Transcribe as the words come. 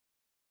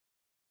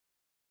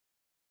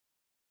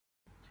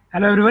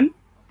Hello, everyone.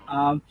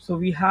 So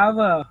we have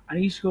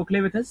Anish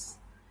Gokhale with us,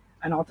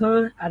 an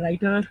author, a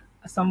writer,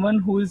 someone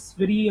who is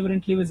very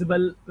evidently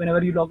visible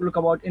whenever you look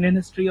about Indian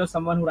history or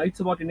someone who writes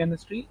about Indian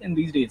history in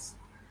these days.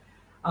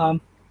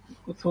 Um,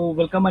 so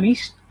welcome,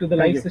 Anish, to the Thank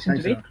live you. session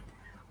Thanks a today.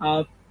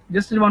 lot.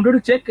 Just wanted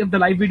to check if the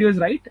live video is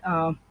right.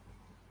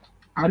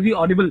 Are we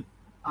audible?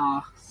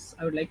 I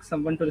would like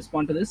someone to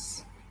respond to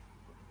this.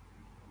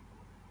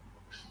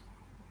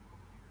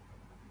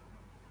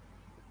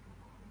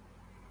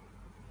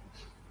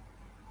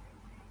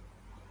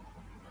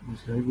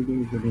 This live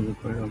video is getting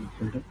recorded on the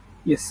filter.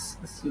 Yes,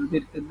 this will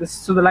be this.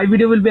 So the live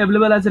video will be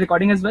available as a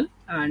recording as well,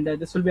 and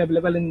this will be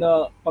available in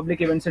the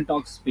public events and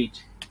talks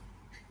page.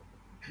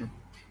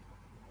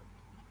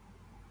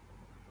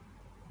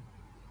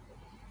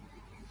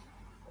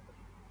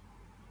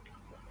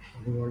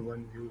 Only got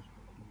one view.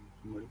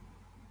 Somebody.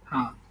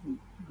 हाँ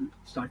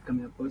start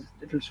coming up because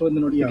it will show in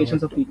the Yeah,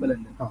 notifications of but people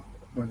and then हाँ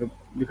मतलब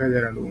दिखाई दे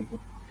रहा है लोगों को.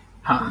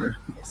 हाँ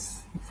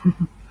yes.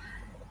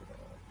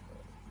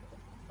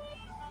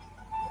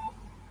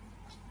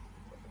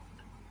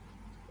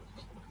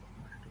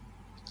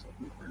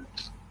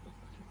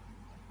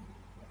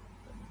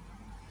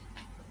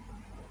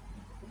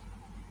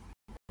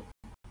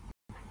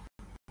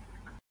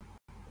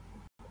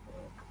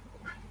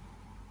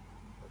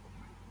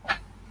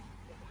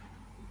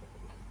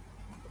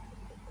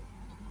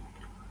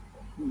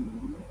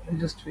 I'll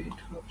just wait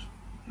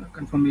for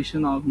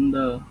confirmation on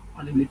the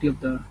audibility of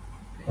the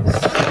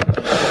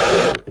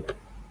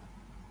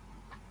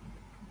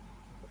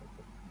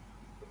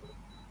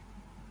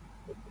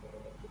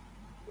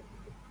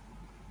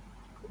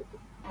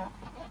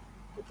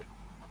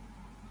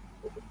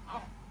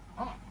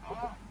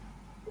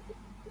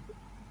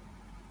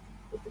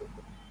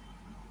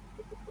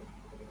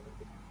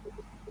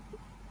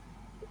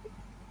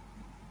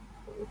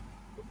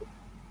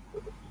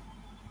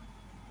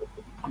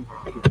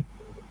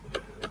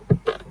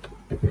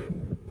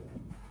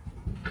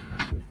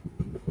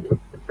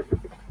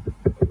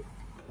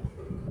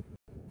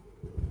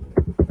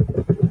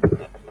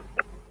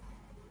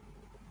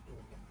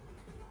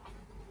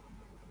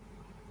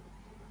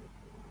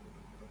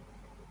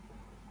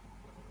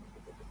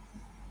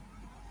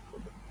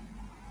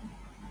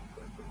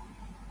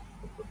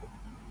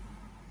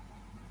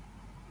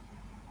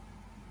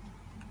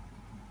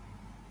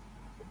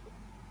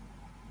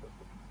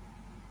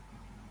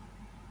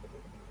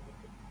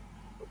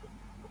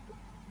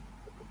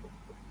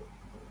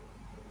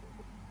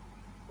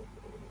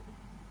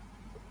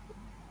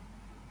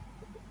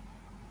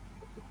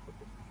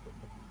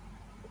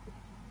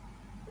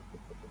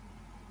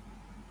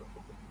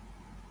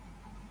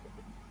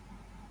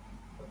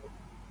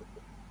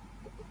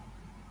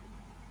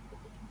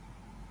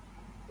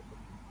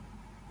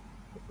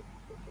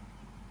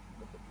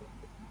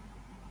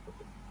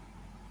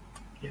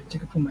yeah,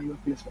 check it from my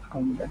workplace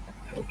account that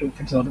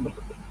if it's audible.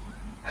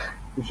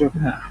 You sure?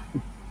 Yeah.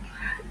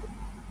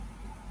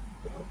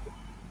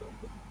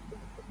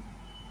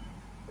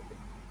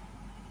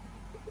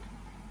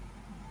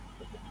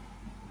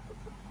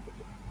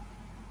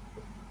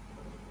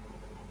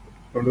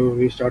 Want to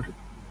restart it?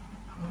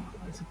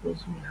 I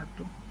suppose we have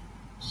to.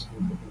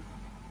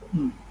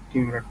 Hmm.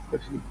 3 minutes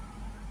actually.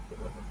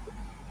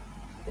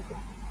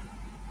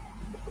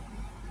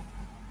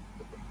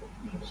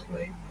 Looks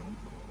like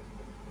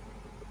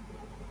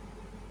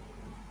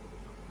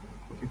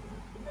Okay.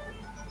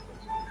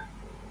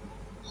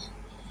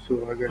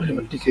 So I guess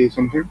audible. I'll say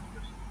something.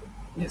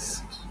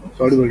 Yes. It's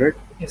audible, right?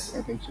 Yes.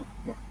 I think so.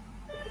 Yeah.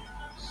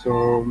 So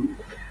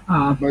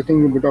Uh, I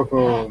think a bit of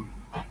a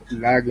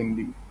lag in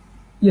the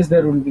yes,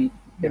 there will be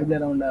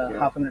around yeah.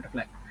 half a minute of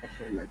lag.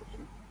 actual lag.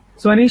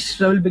 So Anish,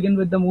 I will begin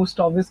with the most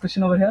obvious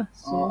question over here.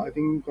 So I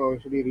think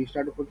should we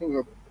restart the whole thing?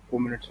 4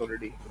 minutes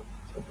already.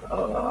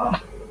 uh,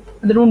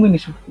 there won't be an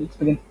issue. Let's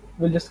begin.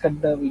 We'll just cut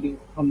the video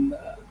from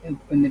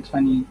when it's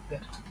finally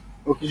there.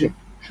 Okay, sure.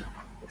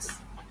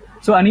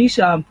 So Anish,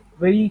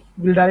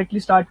 we'll directly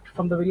start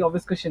from the very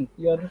obvious question.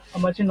 You're a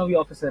merchant navy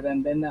officer,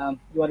 and then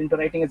you are into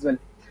writing as well.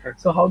 Right.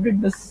 So how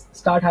did this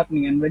start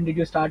happening, and when did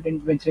you start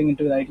venturing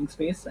into the writing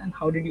space, and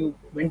how did you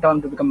went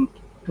on to become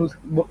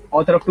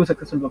author of two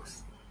successful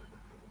books?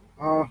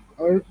 I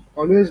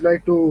always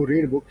like to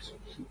read books.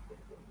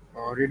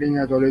 Reading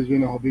has always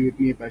been a hobby with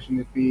me, a passion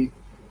with me,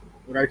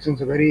 right since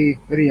a very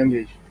young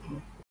age.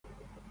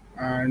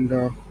 And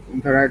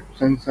in fact,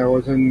 since I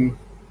was in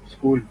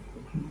school,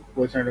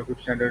 fourth standard,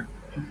 fifth standard,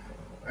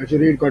 I used to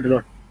read quite a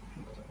lot.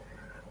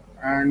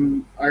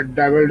 And I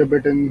dabbled a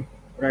bit in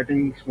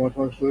writing small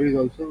stories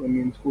also when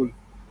in school.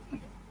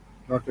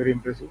 Not very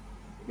impressive,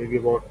 maybe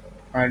about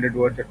 500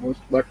 words at most,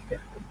 but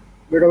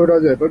bit of it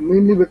was there. But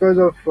mainly because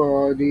of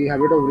the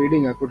habit of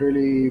reading, I could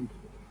really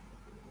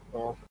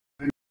uh,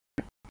 and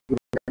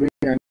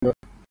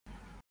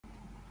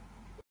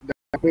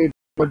that made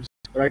towards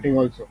writing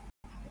also.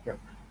 Yeah.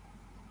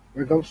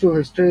 When it comes to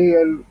history,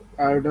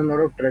 I've done a lot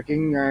of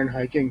trekking and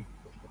hiking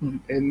Hmm.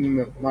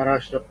 in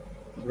Maharashtra,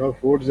 a lot of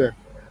forts there.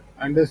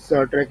 And this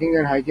trekking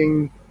and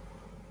hiking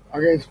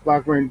again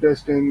sparked my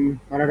interest in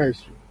Maratha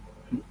history.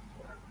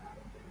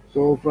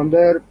 So from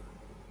there,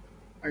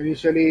 I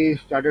initially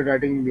started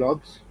writing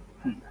blogs,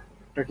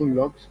 trekking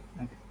blogs,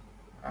 Okay.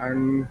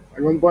 and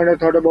at one point I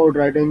thought about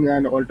writing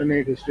an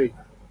alternate history,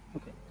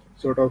 Okay.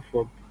 sort of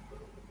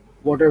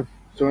what if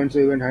so and so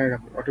event had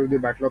happened? What if the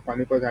Battle of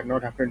Panipat had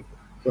not happened?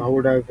 So how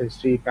would have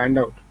history panned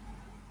out?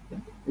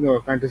 Yeah.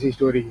 A fantasy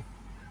story.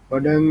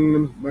 But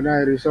then when I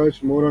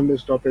researched more on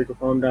this topic, I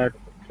found that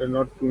there are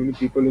not too many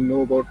people who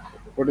know about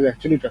what is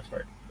actually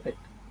transpired Right.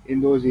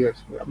 in those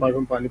years. Apart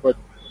from Panipat,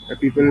 the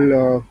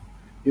people,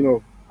 you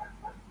know,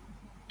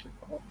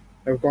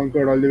 have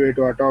conquered all the way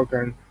to Attock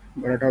and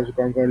Marathas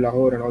conquered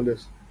Lahore and all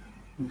this.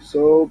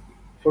 So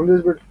from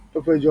this bit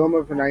of a germ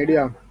of an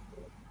idea,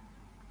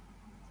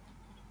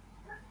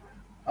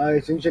 I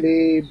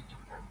essentially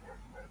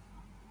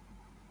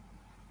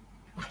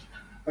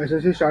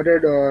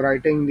started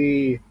writing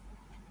the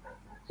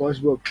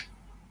first book.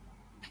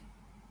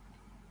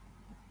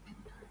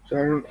 So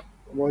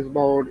I was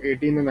about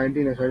 18 or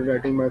 19. I started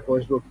writing my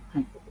first book.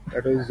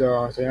 That was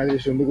Sahyadri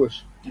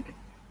Shundukush. Okay.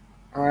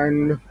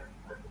 And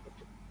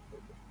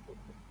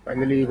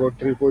finally, about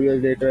 3 4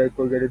 years later, I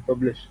could get it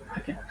published.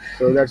 Okay.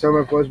 So that's how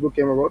my first book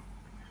came about.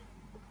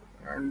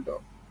 And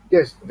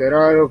yes, there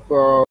are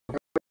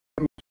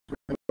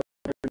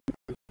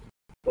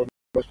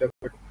first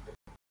effort,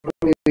 not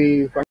only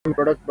the final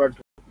product, but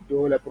the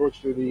whole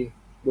approach to the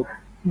book.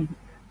 Mhm.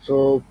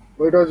 So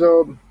it was a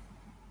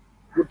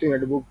good thing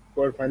that the book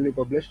got finally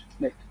published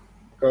Right.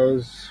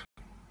 because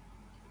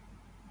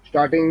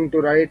starting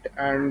to write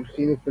and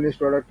seeing the finished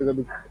product is a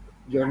big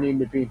journey in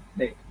between.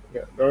 Right.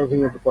 Yeah, a lot of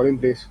things have to fall in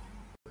place.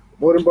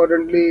 More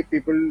importantly,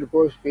 people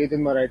reposed faith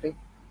in my writing,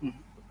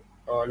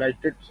 Mhm.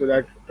 liked it, so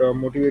that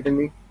motivated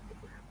me.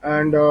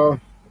 And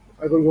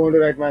I could go on to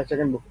write my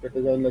second book, that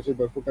is on Nasir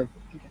Barfukan,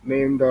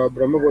 named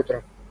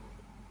Brahmagotra.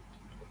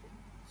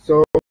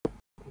 So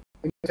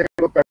in the second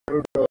book, I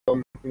would,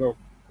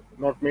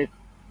 not make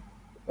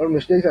or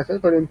mistakes as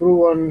such, but improve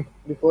on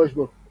the first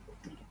book.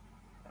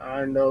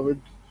 And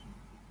with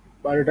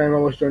by the time I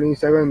was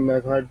 27,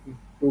 I've had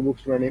 2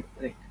 books running.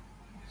 Right.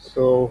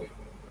 So,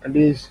 and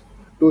these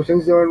two,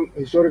 since they were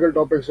historical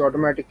topics, so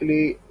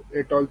automatically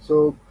it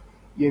also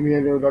gave me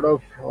a lot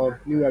of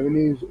new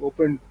avenues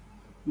opened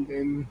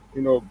in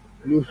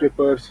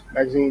newspapers,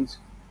 magazines,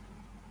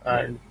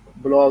 and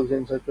blogs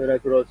and such, where I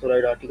could also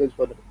write articles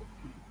for them.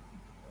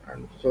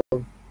 And so,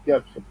 yeah,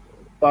 so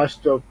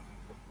past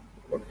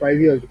what, 5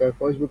 years, because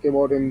first book came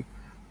out in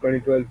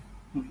 2012.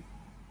 Mhm.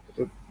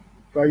 So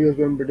 5 years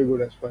been pretty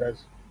good as far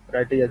as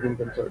writing has been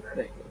concerned.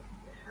 Right.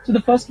 So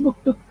the first book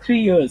took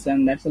 3 years,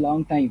 and that's a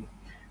long time.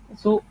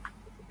 So,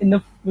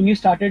 when you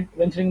started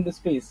venturing in the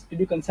space, did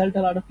you consult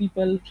a lot of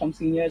people, some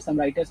seniors, some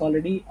writers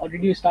already, or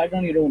did you start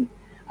on your own?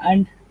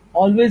 And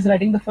always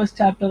writing the first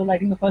chapter or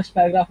writing the first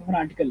paragraph of an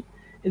article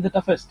is the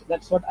toughest.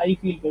 That's what I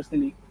feel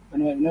personally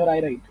whenever I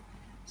write.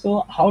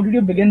 So, how did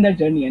you begin that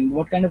journey, and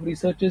what kind of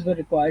researches were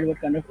required,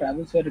 what kind of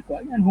travels were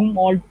required, and whom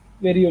all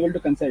were you able to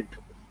consult?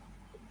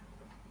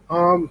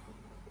 Um,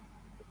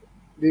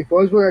 the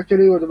first book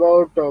actually was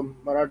about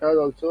Marathas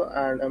also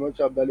and Ahmad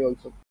Shah Abdali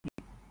also,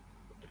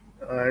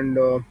 and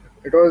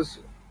it was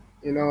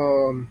in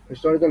a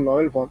historical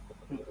novel form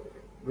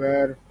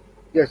where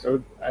yes,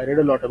 I read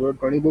a lot, about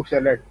 20 books I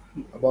read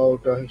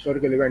about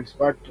historical events,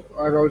 but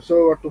I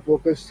also got to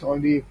focus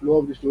on the flow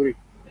of the story.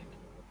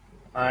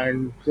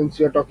 And since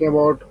you're talking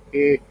about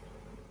a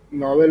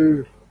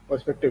novel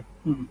perspective,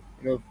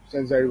 Mhm.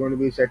 since they're going to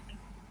be set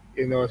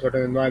in a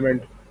certain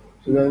environment.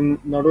 So then,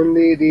 not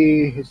only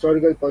the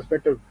historical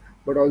perspective,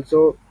 but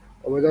also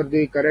whether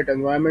the correct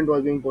environment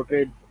was being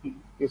portrayed.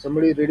 If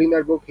somebody is reading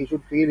that book, he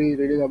should feel he's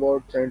reading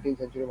about 17th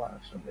century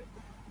Maharashtra.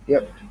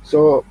 Yep.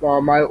 So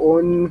my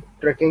own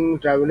trekking,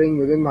 traveling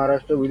within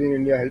Maharashtra, within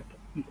India helped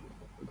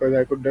because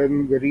I could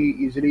then very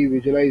easily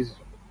visualize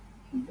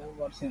The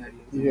war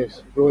scenarios.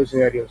 yes those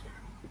scenarios.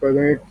 Because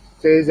when it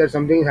says that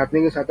something is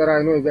happening in Satara,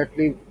 I know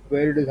exactly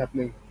where it is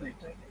happening. Right,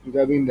 right.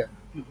 Because I've been there.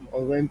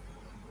 Or when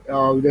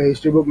the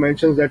history book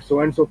mentions that so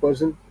and so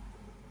person,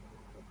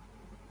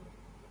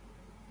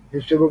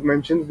 history book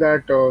mentions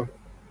that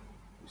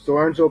so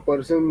and so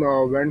person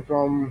went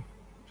from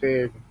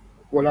say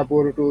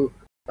Kolhapur to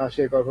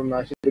Nashik or from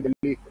Nashik to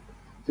Delhi.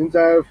 Since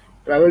I have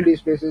traveled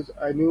these places,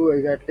 I knew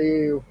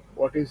exactly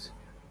what is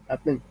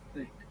happening.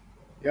 Right.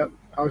 Yeah,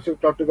 I also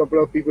talked to a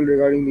couple of people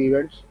regarding the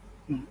events.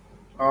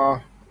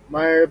 Mhm.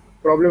 My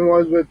problem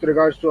was with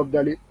regards to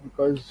Abdali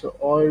because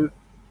all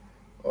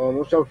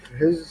most of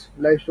his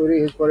life story,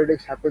 his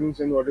politics happens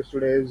in what is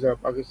today's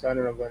Pakistan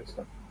and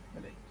Afghanistan.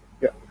 Right.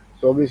 Yeah,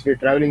 so obviously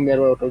traveling there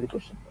was out of the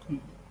question,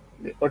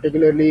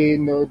 particularly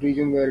in the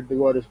region where the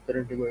war is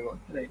currently going on.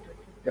 Right.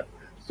 Yeah,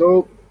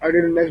 so I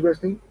did the next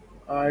best thing.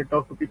 I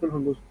talked to people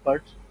from those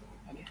parts.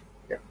 Okay.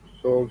 Yeah,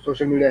 so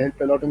social media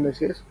helped a lot in this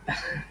case,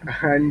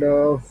 and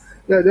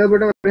yeah, there were a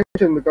bit of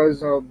attention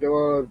because there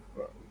were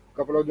a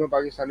couple of them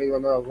Pakistanis,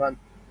 one was Afghan,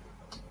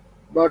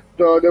 but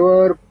they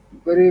were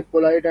very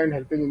polite and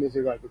helping in this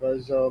regard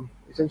because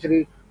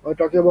essentially we're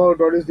talking about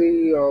what is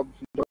the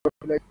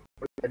like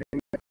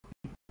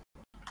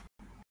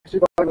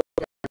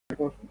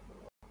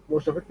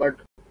most of it, but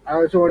I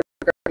also want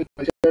to look at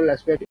the cultural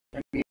aspect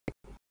and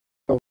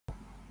the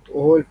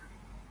whole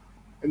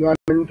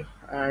environment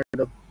and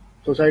the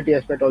society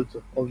aspect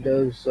also of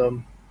those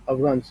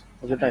Afghans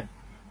of the time.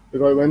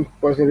 Because when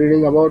person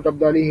reading about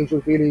Abdali, he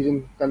should feel he's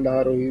in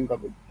Kandahar or he's in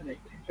Kabul. Right.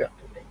 Yeah.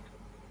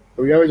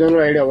 So we have a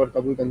general idea what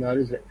Kabul Kandahar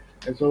is like.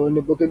 And so when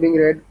the book is being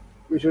read,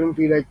 we shouldn't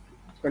feel like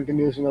it's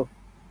continuation of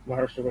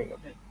Maharashtra going up.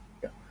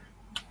 Right.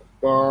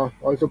 Yeah.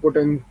 Also put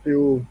in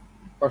few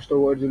Pashto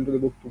words into the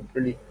book to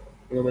really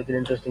make it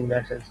interesting in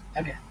that sense.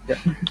 Okay. Yeah.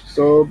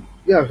 So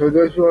yeah, so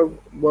those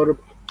were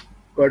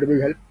quite a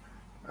big help,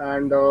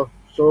 and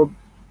so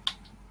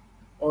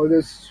all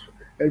this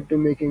helped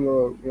in making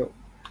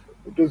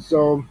it is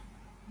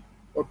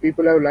what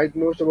people have liked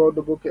most about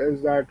the book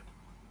is that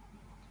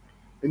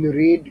when you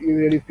read, you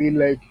really feel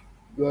like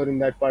you are in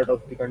that part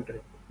of the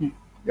country. Hmm.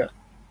 Yeah.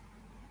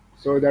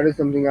 So that is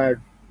something I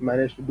had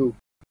managed to do,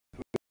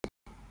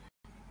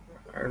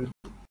 and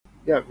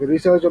yeah, the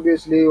research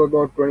obviously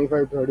about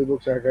 25-30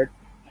 books I had read,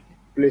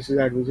 places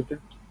I had visited.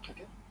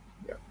 Okay.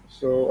 Yeah.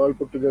 So all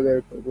put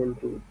together, able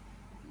to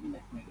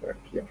Let me- that.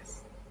 Yeah.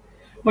 Yes.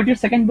 But your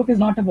second book is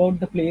not about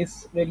the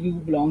place where you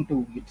belong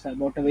to. It's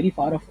about a very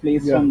far off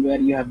place Yeah. from where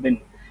you have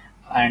been,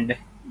 and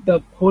the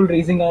whole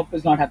raising up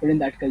is not happened in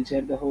that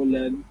culture. The whole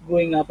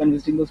growing up and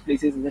visiting those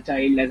places as a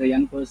child, as a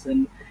young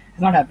person,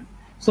 has not happened.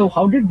 So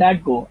how did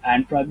that go?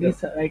 And probably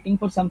Yeah. writing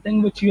for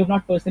something which you have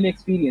not personally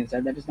experienced,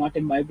 and that is not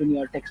imbibed in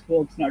your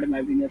textbooks, not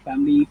imbibed in your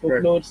family Right.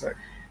 folklores. Right.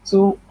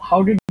 So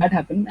how did that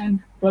happen?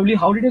 And probably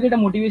how did you get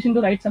a motivation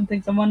to write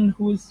something, someone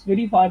who is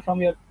very far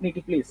from your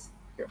native place?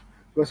 Yeah.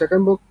 The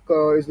second book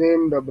is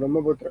named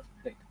Brahmaputra.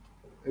 Right.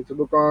 It's a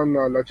book on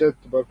Lachit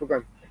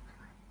Borphukan,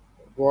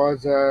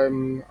 was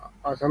an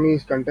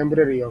Assamese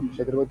contemporary of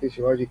Chhatrapati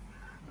Shivaji,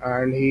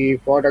 and he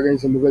fought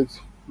against the Mughals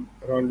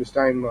around this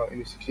time in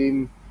the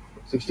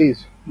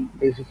 1660s,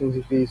 late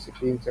 1660s,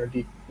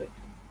 1670,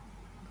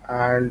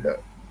 and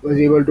was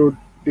able to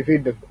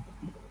defeat them.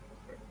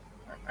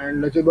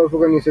 And Lachit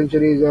Borphukan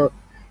essentially is a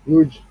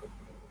huge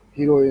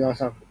hero in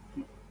Assam.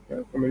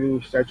 Yeah,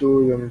 many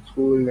statues and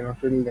schools and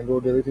hospitals and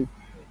roads, everything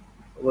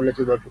about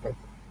Lachit Borphukan.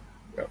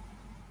 Yeah.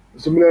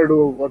 Similar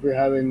to what we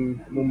have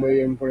in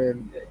Mumbai and Pune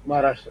and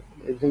Maharashtra.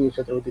 Everything is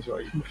Chhatrapati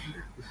Shivaji.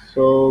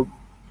 So,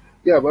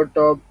 yeah, but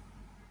of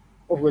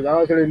course, I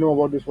also didn't know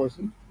about this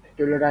person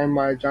till the time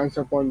I chanced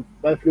upon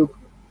by fluke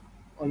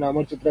on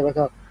Amar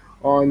Chitrakatha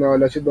on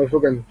Lachit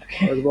Borphukan.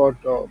 I was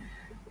about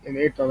in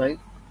 8th or 9th.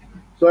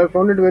 So I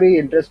found it very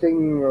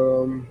interesting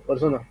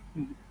persona.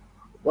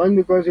 One,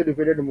 because he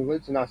defeated the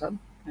Mughals in Assam,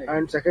 Right.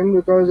 and second,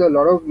 because a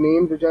lot of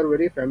names which are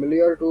very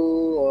familiar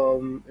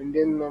to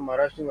Indian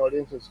Maharashtrian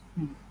audiences,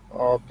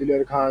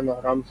 Diler Khan,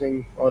 Ram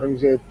Singh,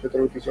 Aurangzeb,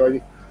 Chhatrapati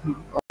Shivaji,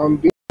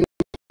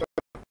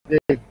 these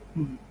are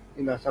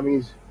in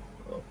Assamese,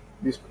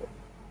 this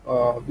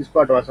this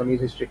part of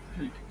Assamese history.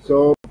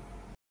 So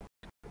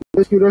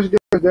this curiosity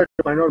was there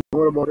to find out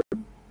more about it.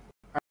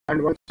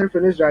 And once I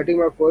finished writing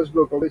my first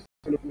book, obviously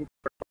looking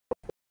for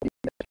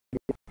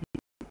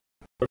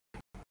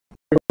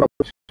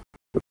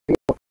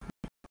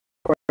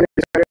I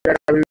decided that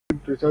I will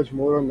research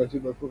more on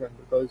Lachit Borphukan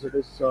because it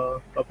is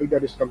a topic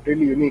that is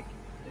completely unique.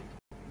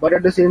 But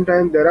at the same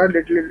time, there are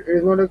little. It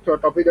is not a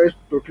topic that is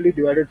totally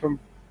divided from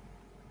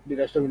the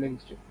rest of Indian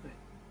history.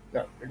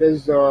 Yeah, it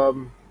is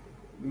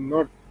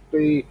not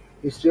the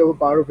history of a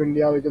part of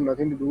India which has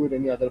nothing to do with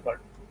any other part.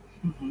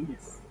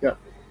 Yes. Yeah,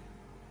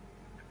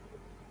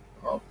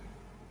 uh,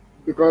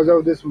 because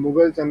of this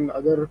Mughals and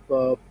other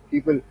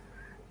people,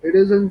 it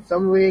is in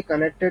some way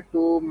connected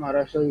to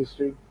Maharashtra's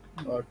history,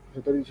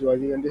 Chhatrapati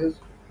Shivaji, and this is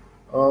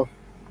uh,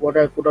 what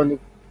I put on the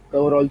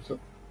cover also.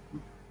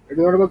 It is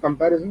not about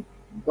comparison,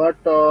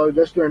 but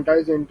just to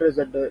entice the interest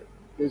that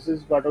this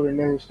is part of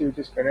Indian history which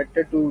is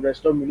connected to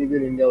rest of medieval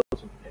India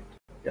also.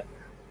 Yeah.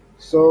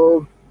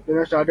 So then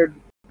I started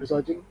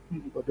researching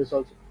for this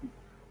also.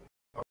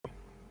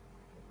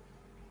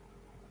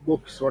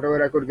 Books,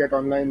 whatever I could get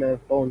online, I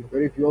found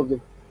very few of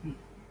them.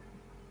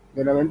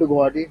 Then I went to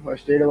Guwahati. I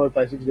stayed about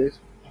 5-6 days.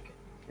 Okay.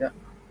 Yeah,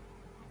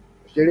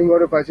 stayed in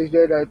Guwahati 5-6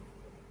 days. I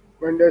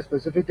went there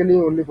specifically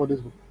only for this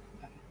book.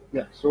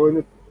 Yeah. So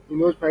in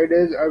those 5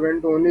 days, I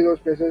went to only those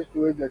places to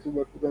which Lachit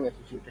Borphukan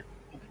associated.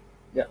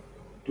 Yeah,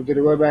 to the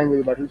river bank where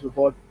the battles were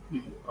fought,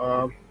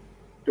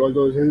 to all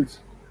those hills,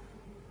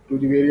 to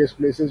the various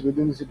places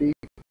within the city.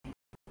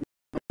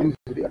 In the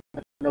city.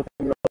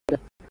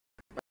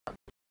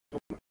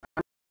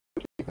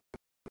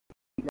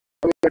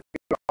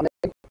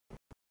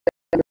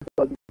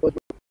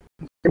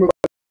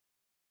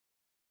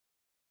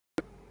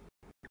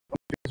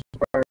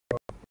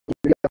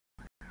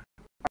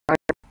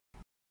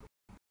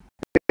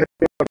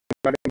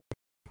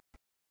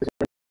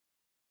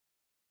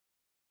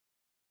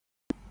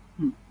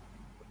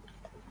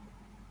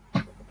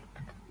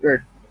 Right.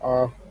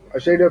 I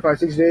stayed there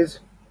 5-6 days.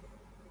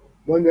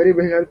 One very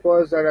big help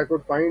was that I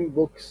could find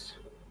books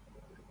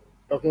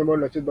talking about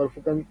Lachit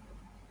Borphukan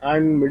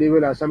and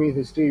medieval Assamese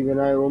history when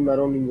I roamed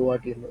around in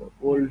Guwahati, in the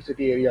old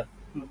city area.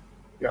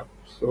 Yeah.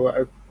 So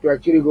I to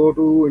actually go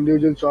to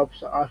individual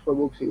shops, ask for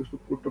books. He used to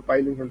put a pile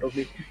in front of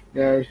me.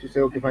 Then I used to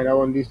say, okay, fine, I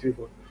want these three,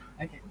 four.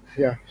 Okay.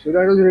 Yeah, so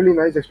that was a really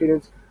nice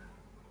experience.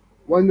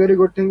 One very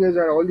good thing is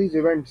that all these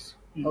events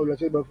of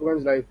Lachit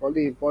Barphukan's life, all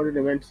the important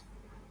events,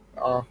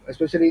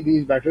 especially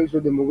these battles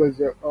with the Mughals,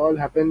 they all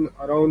happen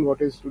around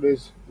what is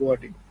today's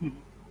Guwahati.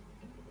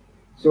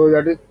 So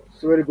that is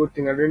a very good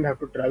thing. I didn't have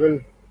to travel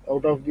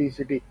out of the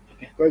city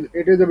because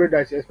it is a bit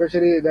dicey,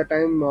 especially at that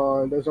time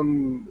there's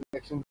some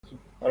elections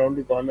around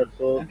the corner.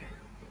 So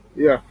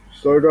yeah,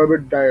 so it was a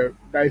bit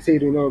dicey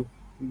to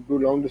do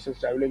long distance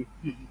traveling.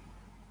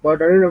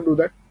 But I didn't have to do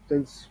that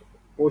since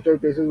most of the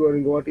places were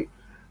in Guwahati.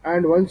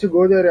 And once you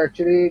go there,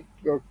 actually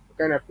you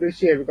can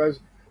appreciate because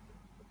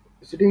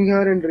sitting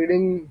here and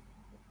reading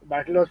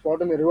Battle was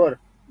fought on the river,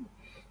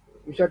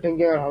 you start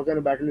thinking, how can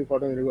a battle be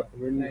fought on the river? I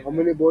mean, how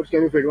many boats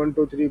can you fit? 1,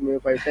 2, 3, maybe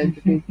 5, 10,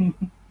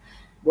 15.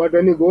 But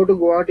when you go to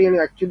Guwahati and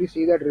you actually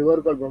see that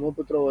river called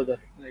Brahmaputra over there,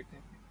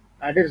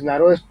 at its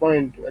narrowest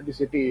point at the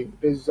city,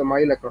 it is a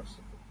mile across.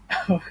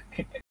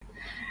 Okay.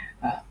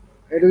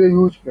 It is a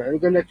huge plan. You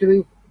can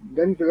actually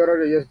then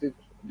figure out, yes,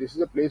 this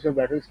is a place where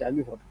battles can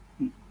be fought.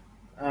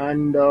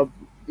 And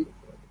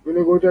when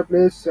you go to a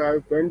place, I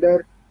went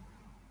there,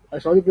 I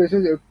saw the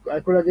places,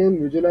 I could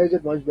again visualize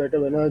it much better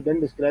when I was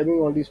then describing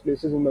all these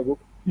places in my book.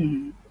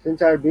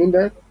 Since I had been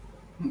there,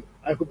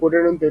 I could put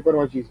it on paper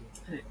much easier.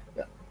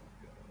 Yeah.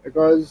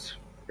 Because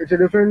it's a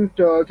different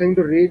thing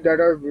to read that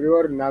a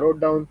river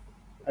narrowed down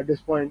at this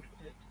point,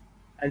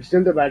 and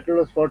still the battle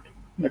was fought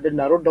at the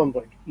narrowed down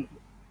point.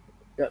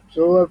 Yeah.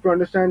 So you have to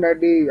understand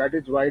that at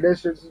its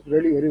widest, it's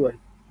really very wide.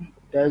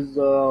 It has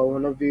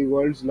one of the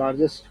world's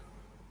largest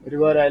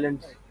river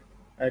islands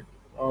at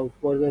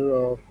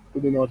further to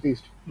the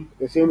northeast,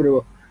 the same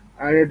river,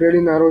 and it really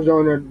narrows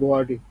down at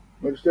Guwahati.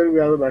 But still, we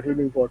have a battle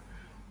being fought.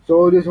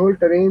 So this whole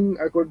terrain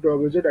I could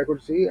visit, I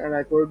could see, and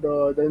I could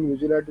then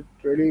visualize it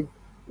really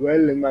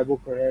well in my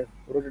book when I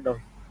wrote it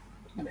down.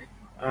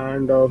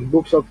 And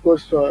books, of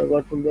course, I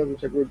got from there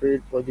which I could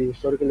read for the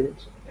historical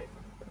events.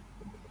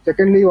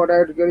 Secondly, what I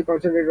really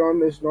concentrated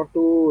on is not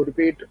to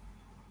repeat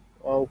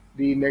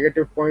the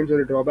negative points or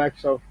the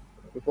drawbacks of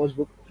the first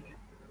book.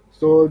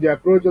 So the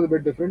approach was a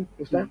bit different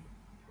this time.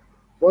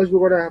 First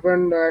book, what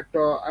happened that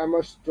I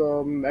must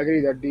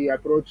agree that the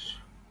approach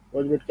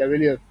was a bit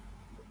cavalier.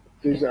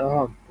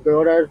 So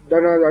what I've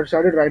done is I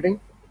started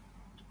writing,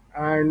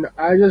 and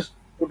I just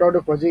put out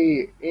a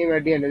fuzzy aim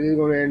at the end. This is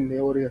going to end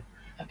over here.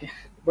 Okay.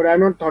 But I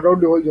have not thought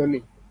out the whole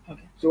journey.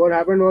 Okay. So what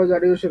happened was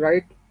that I used to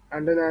write,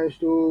 and then I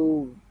used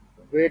to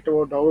wait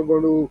about how we're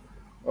going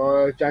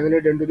to channel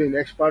it into the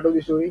next part of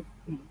the story.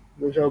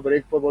 We used to have a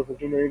break for about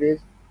 15-20 days,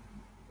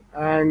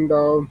 and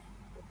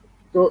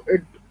so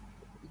it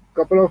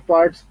couple of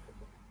parts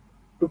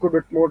took a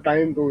bit more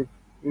time to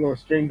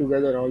string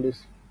together all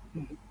this.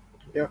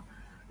 Yeah.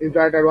 In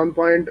fact, at one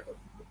point,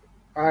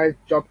 I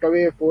chopped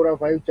away 4 or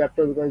 5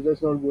 chapters because it's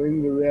just not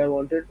going the way I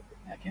wanted.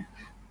 Okay.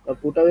 I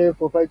put away 4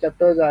 or 5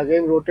 chapters. I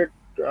again wrote it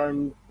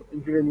and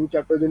included new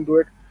chapters into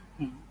it.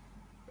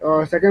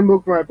 Second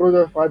book, my approach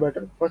was far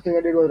better. First thing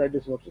I did was write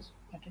the synopsis.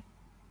 Okay.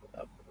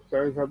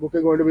 So if my book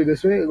is going to be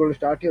this way, it's going to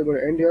start here,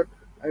 going to end here,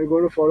 and it's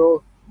going to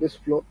follow this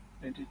flow.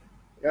 Right.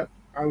 Yeah.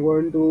 I'm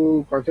going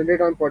to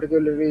concentrate on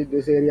particularly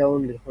this area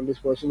only, on this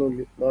person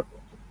only, not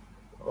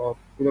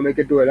make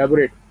it too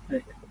elaborate.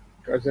 Right.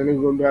 Because then it's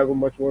going to have a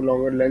much more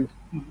longer length.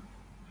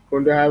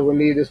 Going to have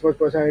only this much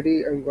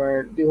personality, and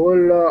the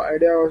whole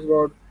idea was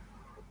about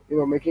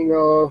making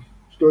a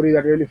story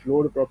that really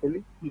flowed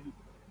properly,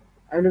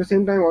 and at the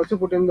same time also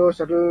put in those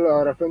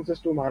subtle references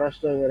to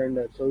Maharashtra here and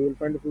there. So you'll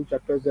find a few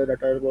chapters there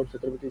that are about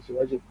Chhatrapati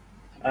Shivaji,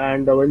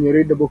 and when you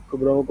read the book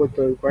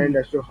Brahmaputra, you find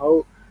as to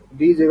how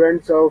these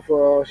events of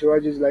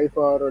Shivaji's life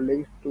are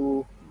linked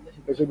to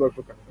Lachit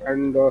Borphukan.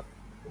 And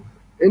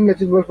in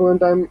Lachit Borphukan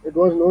time, it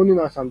was known in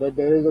Assam that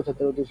there is a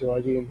Chhatrapati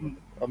Shivaji in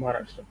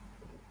Maharashtra.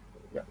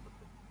 Yeah.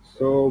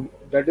 So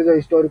that is a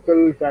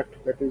historical fact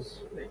that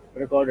is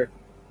recorded.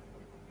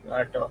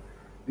 That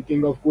the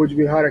king of Cooch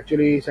Behar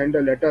actually sent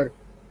a letter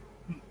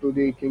to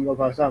the king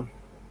of Assam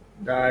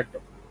that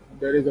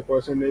there is a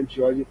person named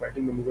Shivaji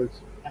fighting the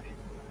Mughals.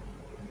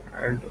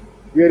 And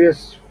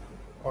various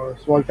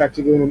small facts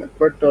are given in that.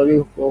 But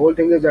the whole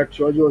thing is that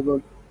Shivaji was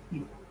known.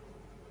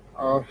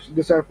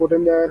 This I put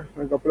in there,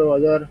 and a couple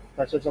of other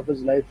facets of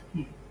his life.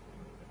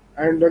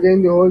 And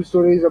again, the whole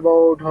story is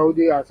about how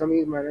the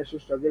Assamese managed to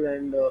struggle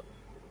and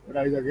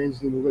rise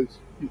against the Mughals.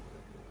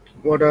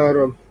 What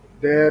are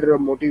their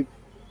motives?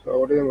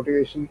 What is the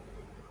motivation?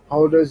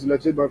 How does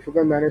Lachit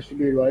Borphukan manage to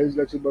be? Why is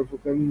Lachit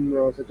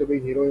Borphukan such a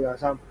big hero in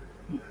Assam?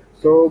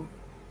 So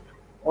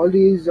all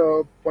these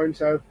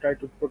points I've tried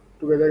to put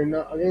together in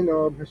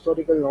a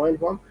historical novel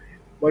form,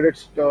 but it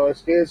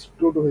stays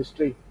true to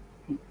history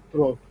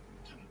throughout.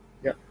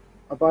 Yeah.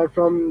 Apart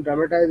from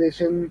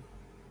dramatization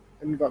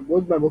in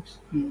both my books,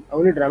 I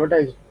only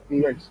dramatize the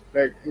events.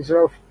 Like instead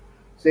of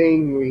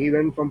saying he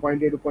went from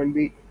point A to point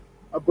B,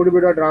 I put a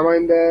bit of drama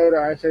in there.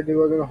 I said he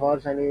was on a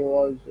horse and it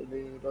was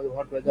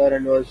hot weather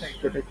and was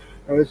sweating.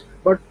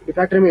 But the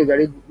fact remains that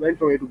he went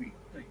from A to B.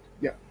 Right.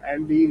 Yeah,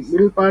 and the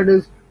middle part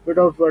is bit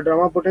of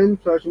drama put in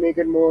so as to make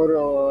it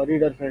more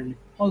reader friendly.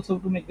 Also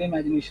to make the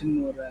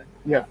imagination more.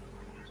 Yeah.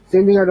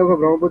 Same thing I do for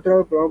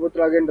Brahmaputra.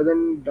 Brahmaputra again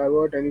doesn't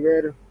divert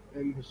anywhere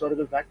in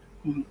historical fact.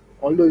 Mhm.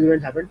 All those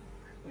events happened.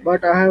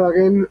 But I have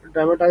again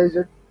dramatized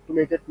it to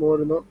make it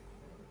more,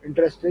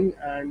 interesting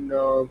and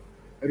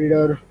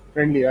reader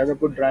friendly. As I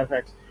put dry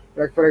facts.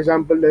 Like for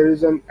example, there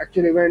is an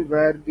actual event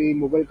where the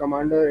Mughal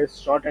commander is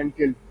shot and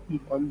killed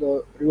on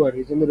the river.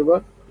 He's in the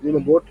river, he's in a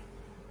boat,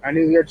 and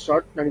he gets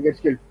shot and he gets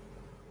killed.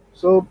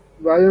 So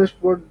why just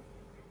put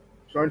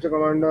Swansea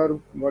commander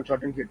got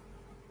shot and killed?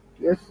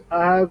 Yes,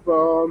 I have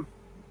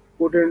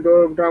put into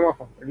a drama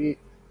form. The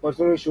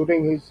person who is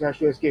shooting he has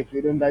to escape. So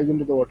he then dives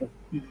into the water.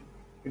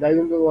 He dives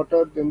into the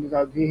water, then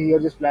he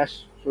hears a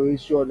splash, so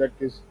he's sure that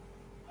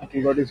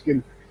he got his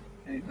kill.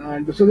 Right.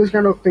 And so this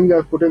kind of thing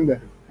I've put in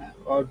there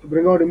to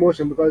bring out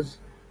emotion, because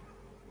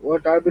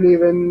what I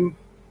believe in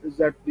is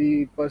that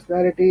the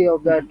personality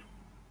of that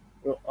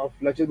of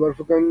Lachit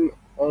Borphukan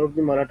or of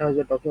the Marathas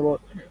we're talking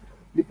about,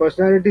 the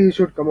personality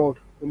should come out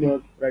when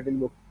you're writing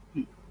book.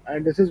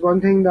 And this is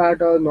one thing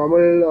that a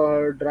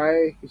normal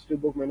dry history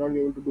book may not be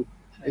able to do,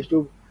 is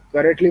to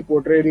correctly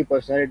portray the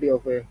personality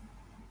of a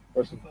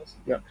person.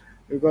 Yeah,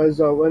 because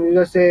when you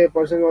just say a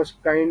person was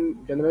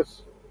kind,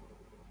 generous,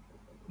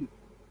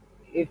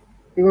 if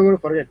people are going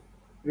to forget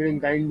being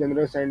kind,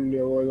 generous, and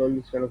all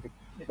this kind of thing.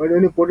 But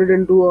when you put it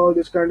into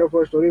this kind of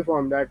a story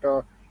form that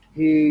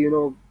he,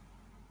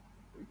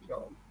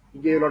 he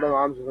gave a lot of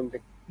arms or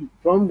something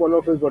from one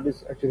of his what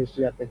is actually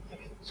history happened.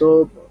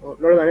 So a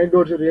lot of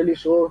anecdotes really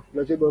show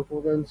Lachit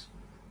Borphukan's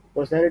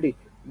personality.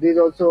 These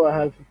also I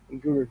have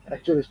included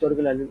actual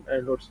historical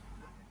anecdotes.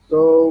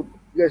 So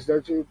yes,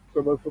 Lachit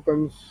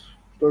Borphukan's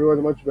story was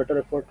a much better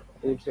effort,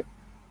 I would say,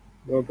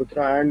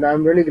 Brahmaputra, and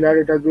I'm really glad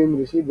it has been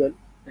received well.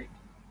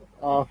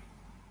 Right.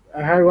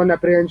 I had one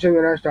apprehension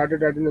when I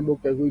started writing the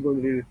book that who's going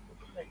to read it.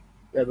 Right.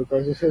 Yeah,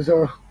 because this is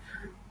a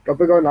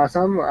topic on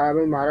Assam. I'm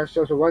in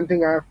Maharashtra, so one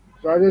thing I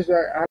just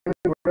I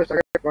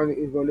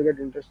is going to get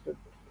interested.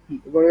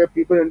 It's going to get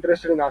people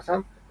interested in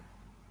Assam,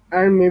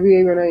 and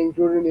maybe when I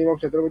include the name of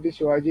Chhatrapati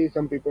Shivaji,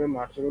 some people in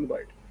Maharashtra will buy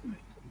it.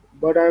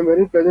 But I'm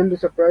very pleasantly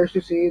surprised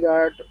to see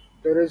that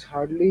there is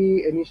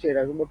hardly any state.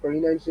 I think about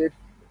 29 states.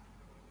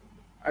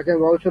 I can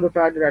vouch for the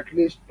fact that at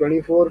least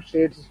 24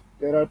 states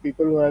there are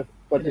people who have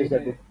purchased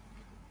that book.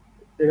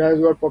 It has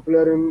got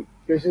popular in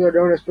places I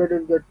don't expect it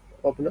to get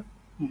popular.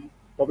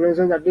 Popular in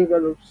the sense at least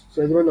a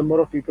sizable number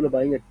of people are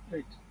buying it.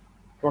 Right.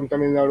 From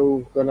Tamil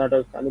Nadu,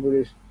 Karnataka, Andhra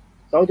Pradesh.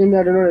 South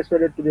India, I do not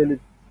expect it to really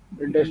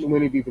interest too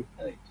many people.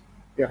 Right.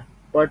 Yeah,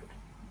 but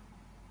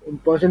in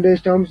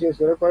percentage terms, yes,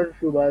 there are quite a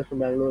few buyers from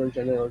Bangalore and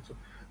Chennai also.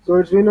 So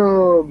it's been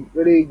a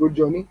very good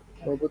journey.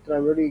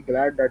 I'm really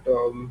glad that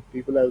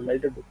people have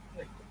liked it,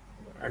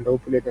 and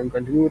hopefully I can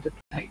continue with it.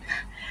 Right.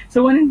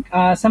 So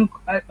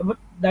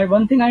that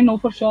one thing I know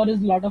for sure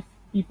is a lot of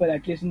people,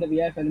 at least in the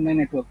VIF alumni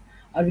network,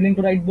 are willing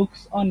to write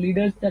books on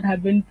leaders that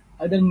have been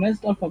either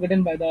missed or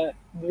forgotten by the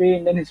way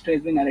Indian history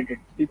has been narrated.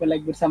 People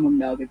like Birsa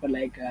Munda, people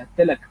like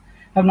Tilak,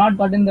 have not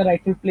gotten the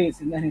rightful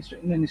place in the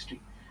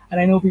history. And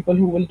I know people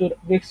who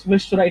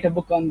wish to write a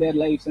book on their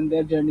lives and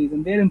their journeys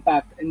and their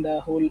impact in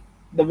the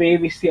way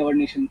we see our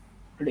nation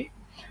today.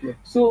 Yeah.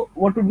 So,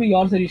 what would be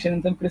your suggestion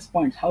in some crisp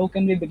points? How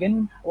can we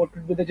begin? What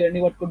would be the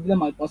journey? What could be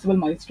the possible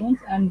milestones?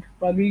 And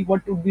probably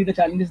what would be the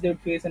challenges they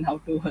would face and how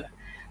to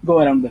go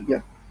around them?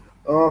 Yeah.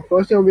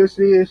 First thing,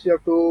 obviously, is you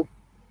have to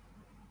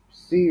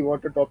see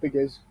what the topic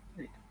is.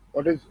 Right.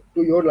 What is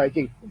to your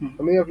liking. Mhm.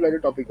 I mean, you have to like a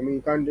topic. I mean,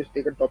 you can't just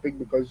take a topic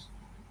because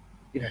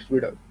it has to be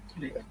done.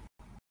 Right.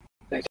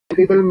 Some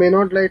people may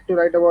not like to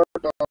write about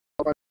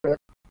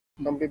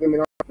some people may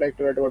not like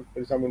to write about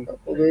Birsa Munda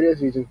for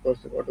various reasons,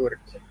 whatever it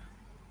is.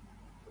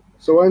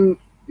 So one,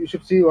 you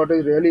should see what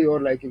is really your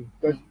liking.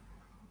 Because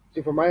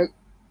see,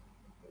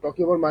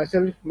 talking about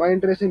myself, my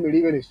interest in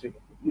medieval history,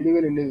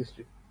 medieval Indian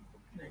history.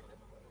 Right.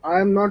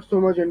 I am not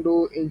so much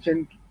into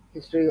ancient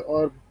history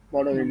or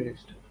modern Indian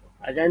history.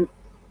 I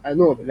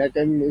know,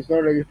 it's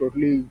not like it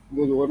totally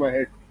goes over my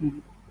head.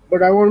 Mhm.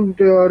 But I won't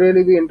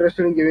really be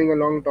interested in giving a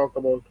long talk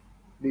about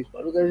these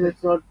parts because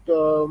it's not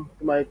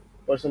my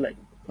personal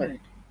liking. Right.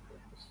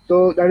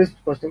 So that is the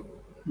first thing.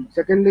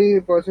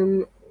 Secondly,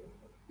 person,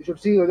 you should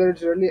see whether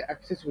it's really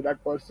accessible.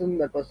 That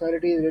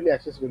personality is really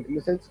accessible in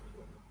the sense,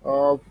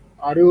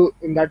 are you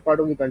in that part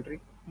of the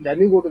country? Can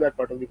you go to that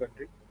part of the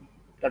country?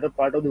 That a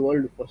part of the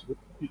world if possible.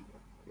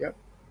 Yeah.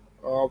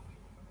 Uh,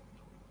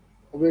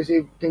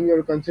 Obviously, thing you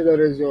have to consider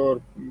is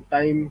your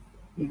time,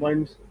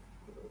 funds.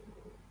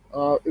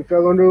 If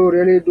you're going to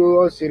really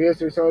do a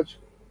serious research,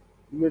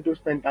 you need to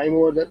spend time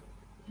over there.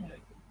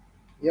 Right.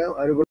 Yeah,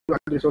 are you going to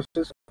have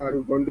resources? Are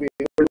you going to be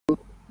able to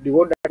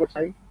devote that much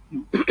time?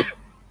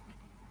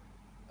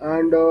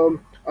 And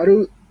are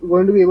you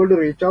going to be able to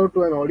reach out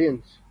to an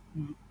audience?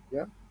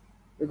 Yeah,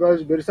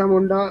 because Birsa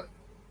Munda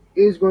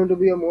is going to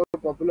be a more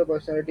popular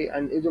personality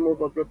and is a more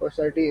popular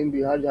personality in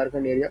Bihar,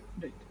 Jharkhand area.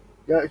 Right.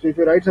 Yeah, so if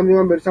you write something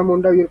on Birsa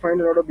Munda, you'll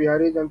find a lot of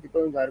Biharis and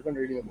people in Jharkhand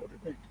reading about it.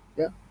 Right.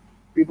 Yeah,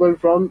 people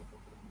from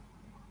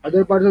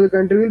other parts of the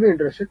country will be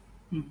interested.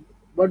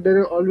 but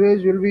there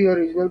always will be a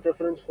regional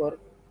preference for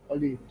all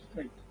the heroes.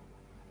 Right.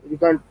 You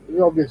can't.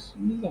 It's obvious.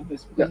 This is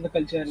obvious because Yeah. of the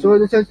culture. So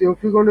in the sense,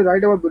 if you're going to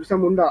write about Birsa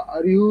Munda,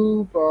 are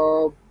you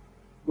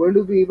going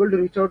to be able to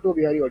reach out to a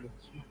Bihari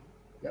audience?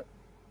 Yeah.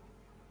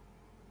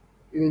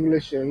 In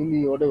English,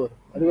 Hindi, whatever.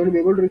 Are you going to be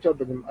able to reach out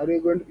to them? Are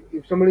you going to,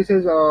 if somebody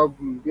says,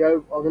 we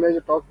have organized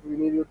a talk, we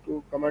need you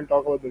to come and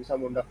talk about Birsa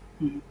Munda.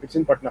 Mhm. It's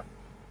in Patna.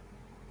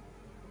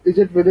 Is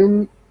it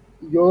within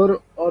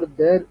your or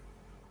their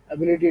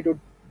ability to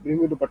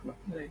bring you to Patna?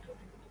 Right.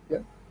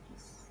 Yeah.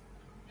 Yes.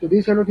 So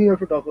these kind of things you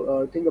have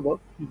to think about.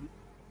 Mhm.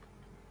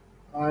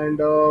 And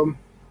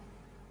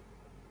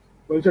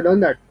once you've done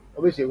that,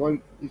 obviously,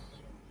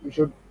 you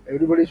should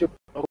everybody should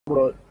talk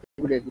about it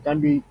every day. It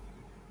can't be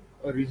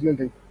a regional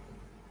thing,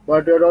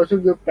 but there also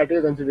give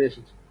practical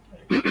considerations.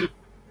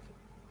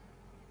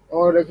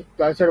 Or like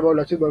I said about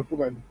Lachit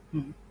Barphukan.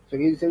 Mhm. So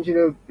he's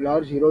essentially a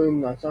large hero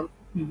in Assam,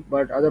 Mhm.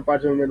 but other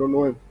parts of India don't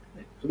know him.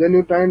 Right. So then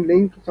you try and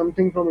link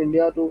something from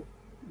India to,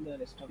 The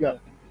rest of yeah, the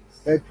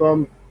countries. like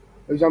from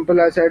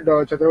example, I said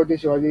Chhatrapati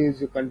Shivaji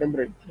is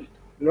contemporary. Right.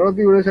 A lot of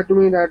people have said to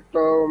me that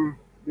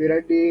we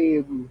read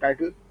the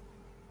title.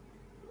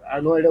 I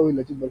have no idea who is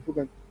Lachit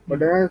Barphukan. But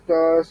then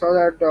I saw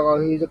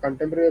that he's a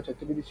contemporary of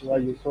Chhatrapati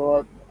Shivaji.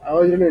 So I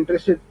was really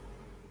interested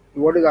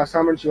in what is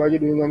Assam and Shivaji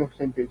doing on the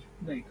same page.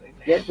 Right.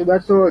 Yeah, so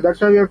that's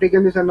why we have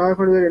taken this, and now I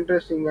find it very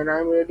interesting, and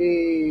I'm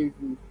really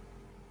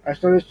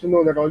astonished to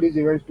know that all these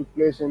events took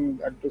place and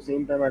at the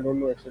same time I don't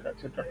know, etc.,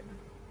 etc.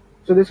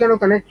 So this kind of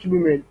connect should be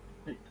made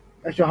Right.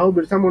 as to how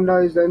Birsa Munda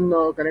is then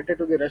connected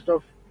to the rest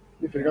of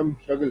the freedom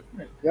struggle.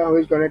 Right. Yeah, how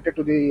he's connected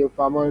to the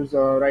farmers'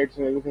 rights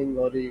and everything,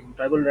 or the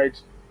tribal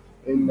rights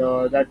in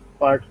that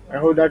part,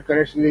 and how that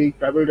connects to the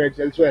tribal rights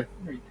elsewhere.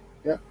 Right.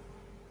 Yeah,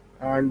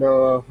 and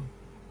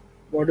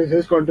what is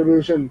his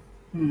contribution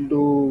Mhm.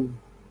 to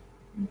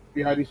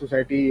Bihari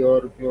society or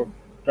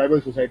tribal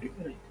society.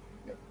 Right.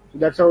 Yeah. So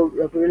that's how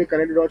you have to really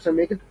connect the dots and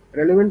make it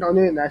relevant on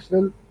a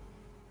national.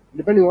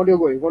 Depending on what you're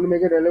going, if you want to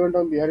make it relevant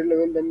on Bihari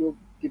level, then you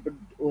keep it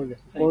over there.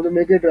 If you want to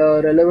make it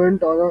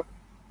relevant on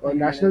a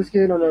national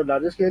scale, on a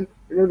larger scale,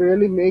 you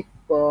really make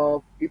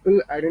people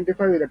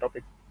identify with the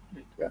topic.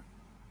 Right. Yeah.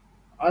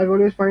 I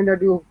always find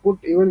that you put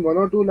even one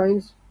or two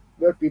lines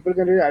where people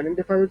can really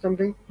identify with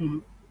something,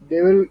 Mhm.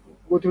 they will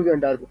go through the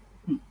entire book.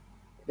 Hmm.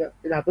 Yeah,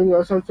 it happens to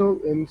us also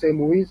in say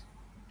movies.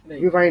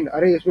 Right. We find,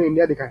 अरे इसमें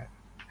India दिखा है.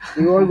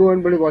 We all go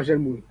and watch that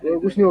movie. तो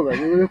कुछ नहीं होगा.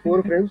 We will have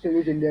 4 frames in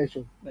which India is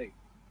shown. Right.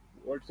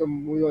 What's the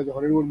movie was a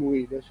Hollywood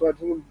movie. That's what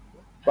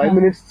 5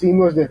 minutes scene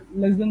was there.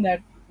 Less than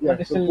that. Yeah,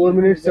 but so still 4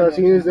 minutes good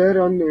scene is option.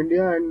 there on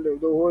India, and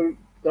the whole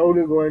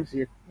crowd will go and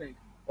see it. Right.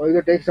 Or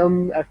you take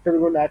some actor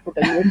going to act for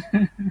 10 minutes,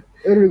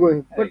 everybody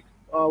going. But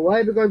Right.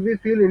 why? Because we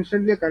feel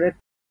instantly connect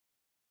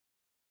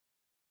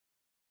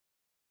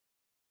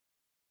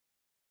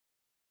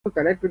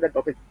with that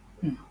topic.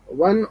 Hmm.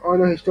 One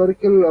on a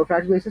historical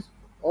fact basis,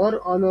 or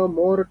on a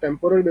more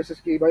temporal basis.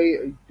 कि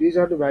भाई these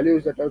are the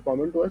values that are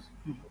common to us.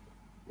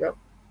 Yeah.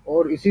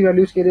 और इसी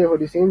values के लिए for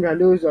the same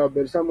values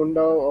Birsa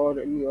Munda or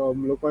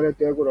Lokmanya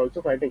Tilak were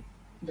also fighting.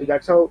 So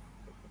that's how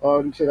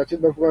say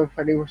Lachit Barphukan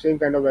fighting for same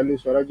kind of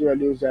values, Swaraj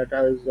values that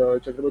as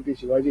Chhatrapati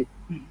Shivaji.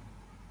 Hmm.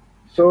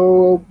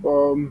 So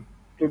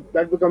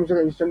that becomes an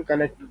instant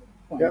connect.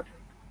 Point. Yeah.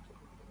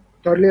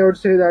 Thirdly, I would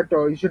say that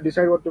you should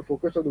decide what the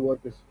focus of the work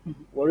is. Mhm.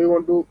 What do you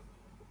want to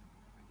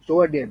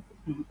show at the end?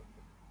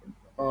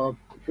 Mhm.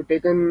 If you've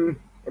taken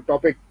a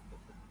topic,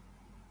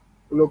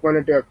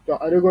 Lokmanya Tilak, so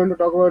are you going to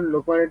talk about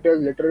Lokmanya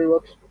Tilak's literary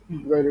works?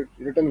 Mhm. Because it's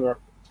written work,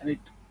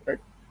 Right.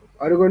 right?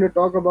 Are you going to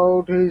talk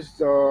about his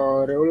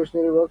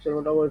revolutionary works? Are you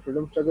going to talk about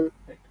freedom struggle?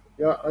 Right.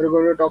 Yeah. Are you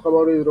going to talk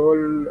about his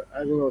role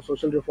as a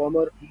social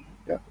reformer?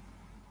 Yeah.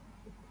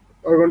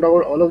 Are you going to talk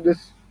about all of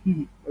this?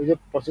 Mhm. Is it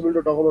possible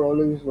to talk about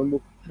all of this in one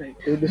book? Right.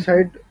 So you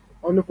decide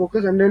on the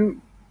focus, and then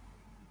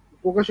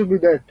focus should be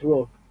there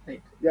throughout.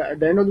 Right. Yeah, at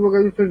the end of the book,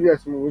 I feel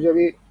yes, मुझे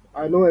भी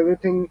I know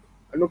everything.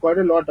 I know quite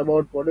a lot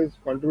about what his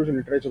contribution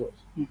literature was.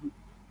 Mhm.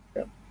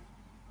 Yeah,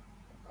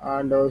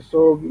 and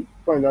so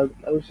fine. I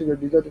would say that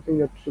these are the things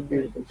that should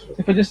be considered.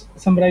 So if I just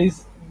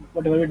summarize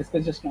whatever we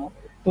discussed just now,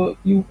 so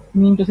you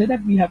mean to say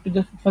that we have to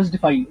just first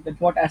define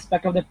that what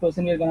aspect of that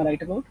person we are going to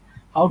write about,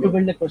 how to Yeah.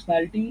 build that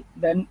personality,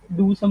 then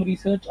do some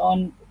research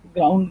on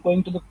ground,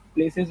 going to the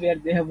places where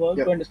they have worked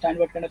Yeah. to understand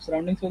what kind of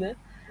surroundings were there,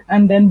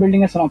 and then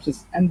building a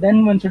synopsis, and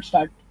then one should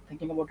start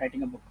thinking about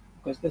writing a book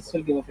because this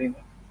will give a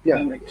framework. Yeah,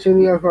 I'm right. so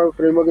you have a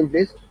framework in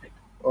place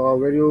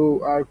where you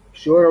are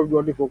sure of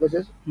what the focus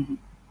is. Mhm.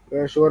 You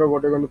are sure of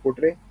what you're going to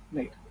portray.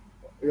 Right.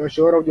 You are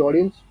sure of the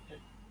audience,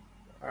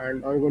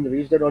 and are you going to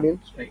reach that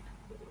audience? Right.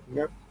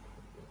 Yeah.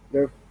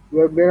 You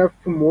have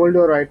to mold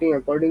your writing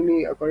according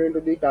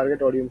to the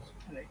target audience.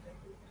 Right.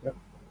 Yeah.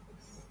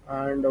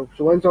 And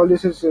so once all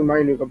this is in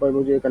mind, you can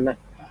मुझे करना है.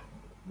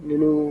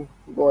 You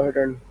go ahead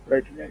and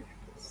write. Right.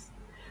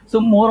 So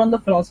more on the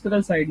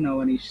philosophical side now,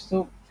 Anish.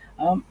 So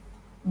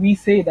we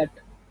say that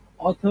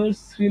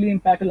authors really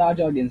impact a large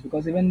audience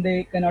because even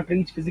they cannot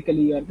reach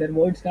physically or their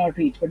words cannot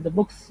reach, but the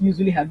books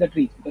usually have that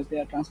reach because they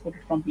are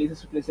transported from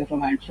places to places,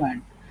 from hand to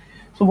hand.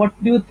 So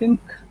what do you think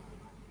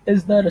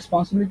is the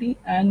responsibility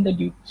and the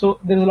duty. So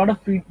there's a lot of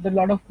there's a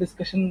lot of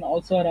discussion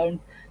also around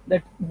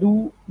that.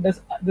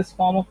 Does this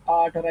form of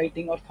art or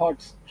writing or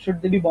thoughts,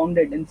 should they be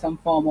bounded in some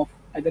form of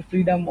either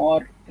freedom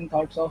or in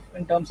terms of,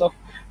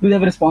 do they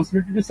have a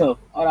responsibility to serve,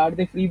 or are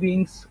they free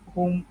beings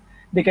whom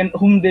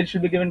they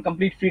should be given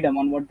complete freedom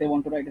on what they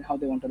want to write and how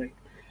they want to write?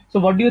 So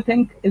what do you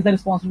think is the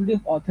responsibility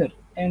of author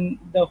in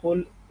the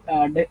whole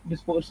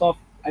discourse of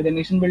either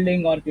nation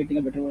building or creating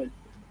a better world?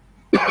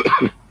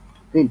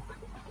 Thing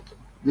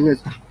thing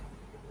is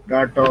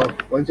that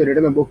once you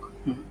written a book,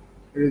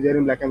 it is there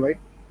in black and white,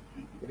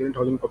 within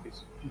 1,000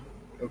 copies.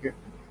 Okay,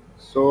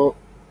 so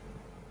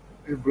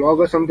if blog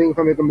or something, if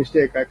I make a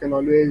mistake, I can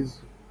always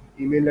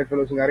email that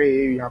fellow saying, "अरे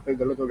ये यहाँ पे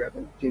गलत हो गया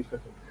था, change कर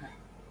सकते हैं."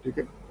 ठीक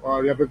है,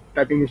 और यहाँ पे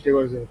typing mistake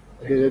was there.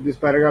 Okay, this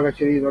paragraph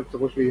actually is not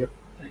supposed to be here.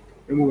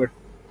 Remove it.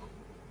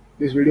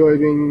 This video is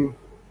being,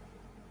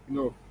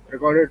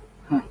 recorded.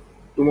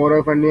 Tomorrow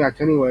if नहीं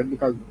अच्छा नहीं हुआ है,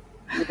 निकाल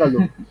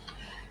दो.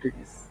 ठीक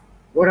है.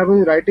 What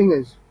happens in writing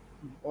is,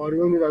 or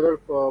even with other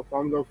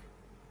forms of,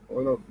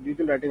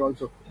 digital writing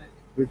also,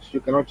 which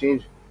you cannot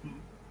change,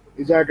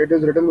 is that it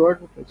is written word,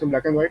 it's in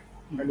black and white,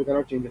 and you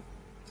cannot change it.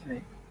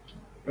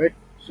 Right?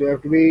 So you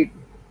have to be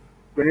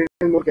 20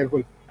 times more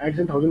careful. And it's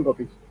in 1,000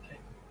 copies.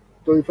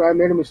 So if I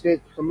made a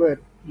mistake somewhere,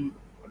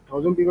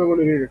 1,000 people are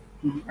going to read it,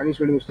 and it's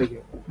made a mistake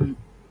here.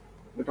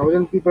 The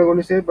 1,000 people are going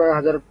to say, "by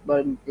 1,000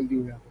 बार गलती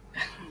हुई यहाँ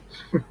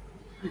पे."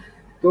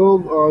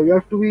 So you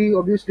have to be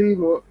obviously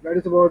more, that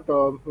is about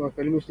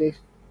spelling mistakes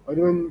or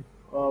even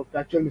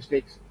factual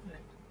mistakes.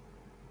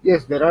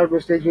 Yes, there are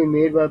mistakes being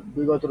made by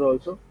big author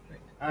also,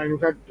 and in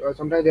fact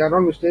sometimes they are not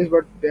mistakes,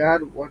 but they are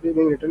what is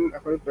being written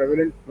according to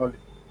prevalent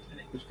knowledge,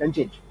 which can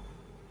change.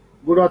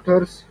 Good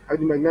authors have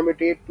the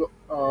magnanimity to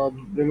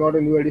bring out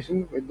a new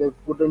edition with the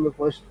put in the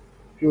first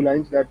few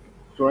lines that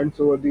so and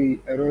so are the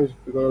errors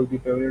because of the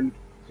prevalent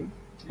thing.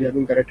 They have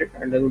been corrected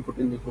and they have been put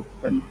in the book.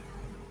 But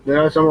there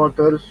are some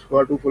authors who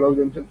are too full of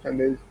themselves and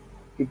they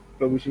keep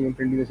publishing and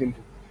printing the same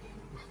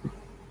thing.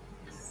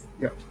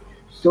 Yeah.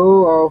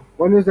 So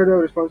one is that your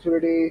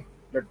responsibility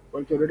that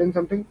once you've written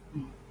something,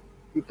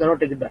 you cannot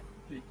take it back.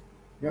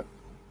 Yeah.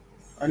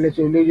 Unless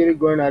you individually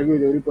go and argue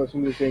with every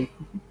person who is saying,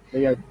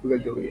 "Yeah,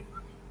 difficult ho gayi."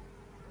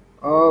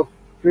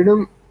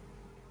 Freedom,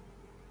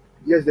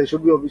 yes, there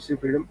should be obviously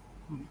freedom,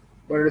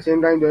 but at the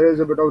same time there is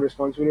a bit of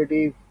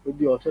responsibility with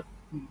the author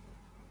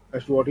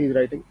as to what he is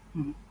writing.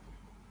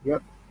 Yeah.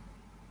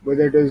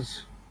 Whether it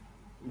is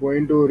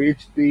going to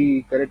reach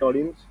the correct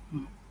audience.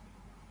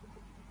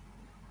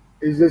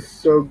 Is this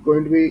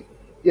going to be,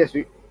 yes,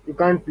 you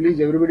can't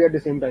please everybody at the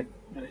same time.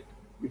 Right.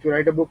 If you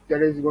write a book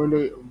that is going to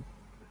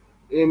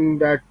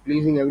aim at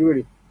pleasing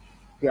everybody,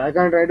 see, I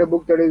can't write a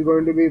book that is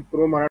going to be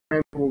pro Maratha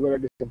and Mughal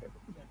at the same time.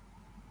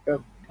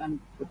 Yeah,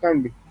 it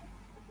can't be.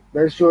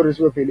 That is sure risk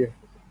of failure.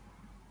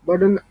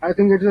 But then I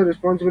think it's a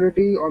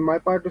responsibility on my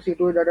part to see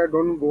to it that I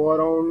don't go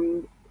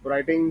around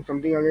writing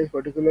something against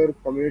particular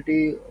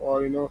community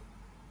or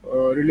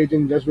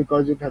religion just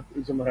because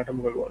it's a Maratha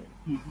Mughal war.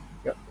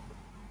 Yeah.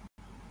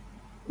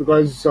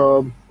 Because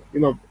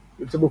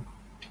it's a book.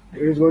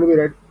 It is going to be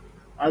read.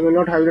 I will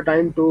not have the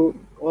time to,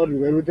 or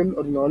wherewithal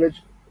or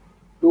knowledge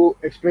to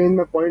explain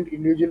my point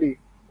individually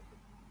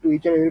to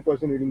each and every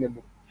person reading the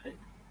book. Right.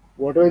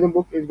 Whatever in the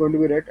book is going to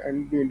be read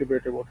and be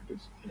interpreted what it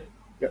is. Right.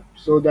 Yeah.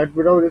 So that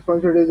bit of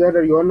responsibility is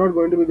that you are not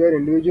going to be there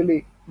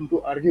individually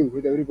to argue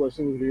with every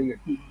person who is reading it.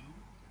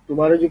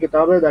 Tomorrow jo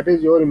kitab hai, that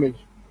is your image.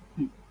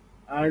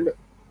 And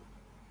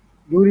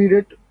you read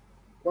it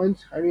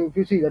once, and if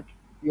you see that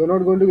you are not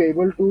going to be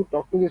able to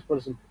talk to this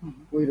person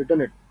who has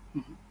written it,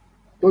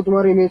 तो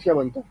तुम्हारा image क्या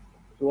बनता है?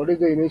 So what is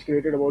the image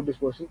created about this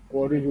person?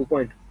 What is your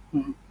point?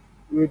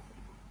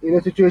 In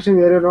a situation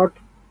where you're not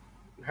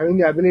having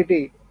the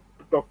ability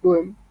to talk to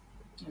him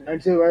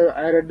and say, "Well,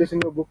 I read this in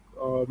your book.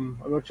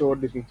 I'm not sure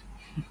what this means."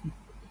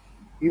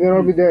 You may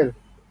not be there.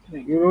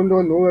 You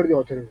don't know where the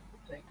author is.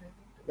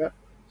 Yeah.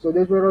 So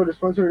there's a lot of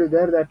responsibility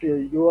there that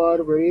you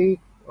are very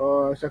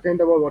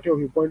second about what your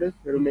viewpoint is.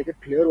 You have to make it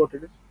clear what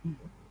it is.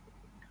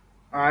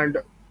 And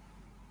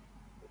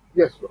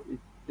yes,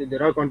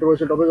 there are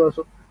controversial topics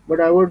also, but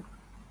I would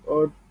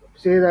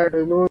say that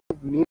there's no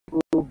need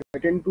to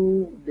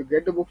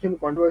get the books in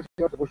controversy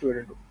you're supposed to get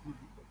into.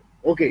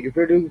 Okay, if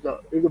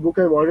the book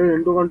has wandered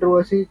into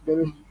controversy,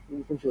 then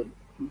it's essentially.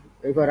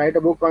 If I write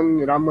a book on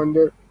Ram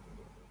Mandir,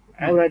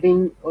 I'm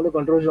writing on a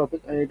controversial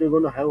topic and it is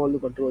going to have all the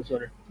controversy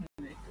on it.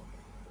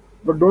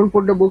 But don't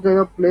put the book in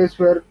a place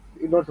where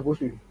it's not supposed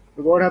to be.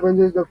 Because what happens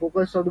is the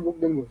focus of the book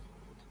then goes.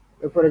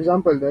 If, for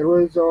example, there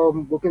was a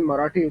book in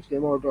Marathi which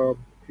came out a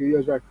few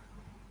years back.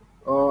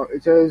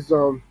 It says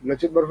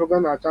Lachit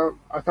Barphukan,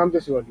 Assam to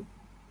Shivaji.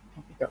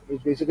 Yeah,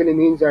 which basically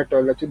means that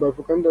Lachit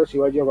Barphukan, the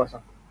Shivaji of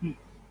Assam.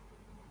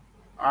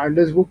 And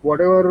this book,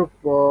 whatever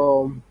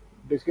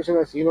discussion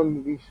I've seen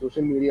on the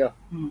social media,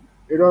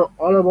 it was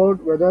all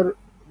about whether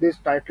this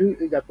title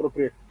is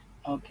appropriate.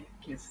 Okay.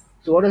 Yes.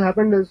 So what has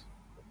happened is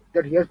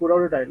that he has put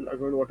out a title,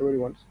 whatever he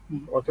wants,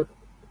 author.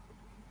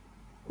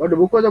 But the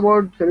book was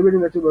about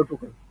celebrating Lachit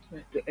Barphukan.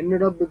 Right. It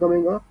ended up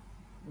becoming a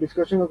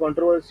discussion, a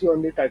controversy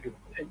on the title.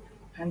 Right.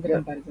 And the Yeah,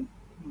 comparison.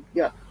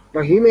 yeah.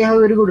 Now he may have a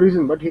very good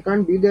reason, but he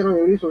can't be there on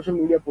every social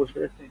media post.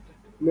 Right? Right,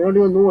 He may not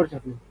even know what's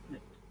happening.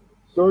 right,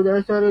 So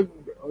there's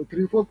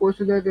three, four posts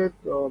that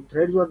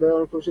threads were there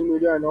on social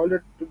media, and all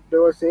that they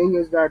were saying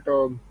is that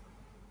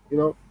you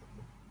know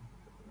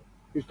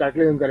it's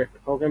totally incorrect.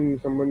 How can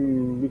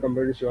someone be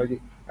compared to Shivaji?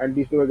 And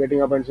these people are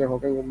getting up and saying, how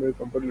can someone be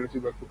compared to Lucy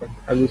Barfukan?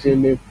 Have the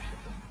same name.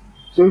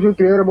 So if you're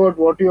clear about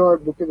what your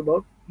book is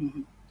about,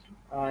 mm-hmm.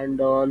 and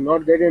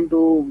not get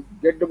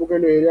the book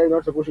into area you're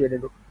not supposed to get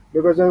into,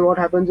 because then what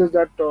happens is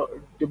that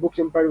the book's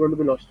impact is going to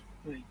be lost.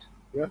 Right,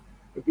 Yeah,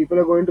 the people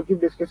are going to keep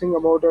discussing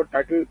about a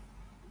title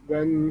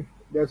when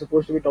they're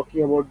supposed to be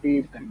talking about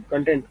the the content.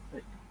 content.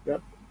 Right, Yeah,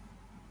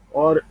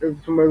 or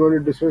if somebody is going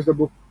to dismiss the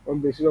book on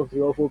basis of 3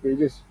 or 4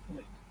 pages.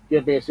 right, Yeah,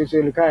 basis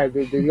से लिखा है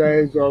this guy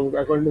is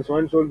according to so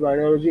and so's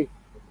ideology.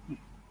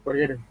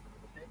 Forget him.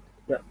 right,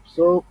 Yeah.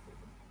 So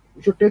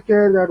you should take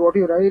care that what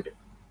you write,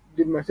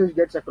 the message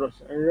gets across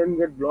and it doesn't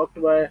get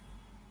blocked by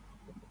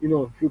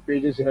few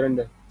pages here and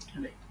there.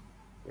 right.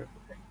 Yeah.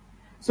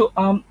 So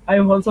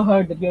I've also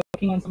heard that you're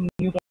working on some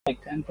new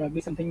project and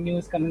probably something new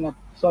is coming up.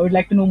 So I would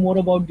like to know more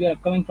about your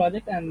upcoming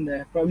project and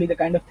probably the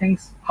kind of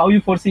things, how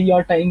you foresee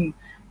your time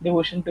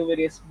devotion to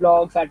various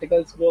blogs,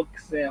 articles,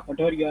 books,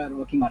 whatever you are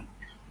working on.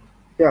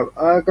 Yeah.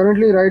 I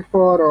currently write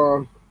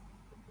for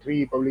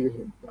three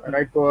publications. I Mm,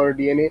 write for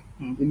DNA,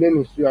 mm, Indian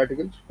history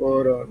articles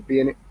for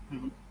DNA.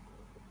 mm,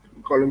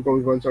 Column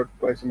comes once or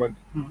twice a month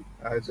mm,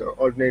 as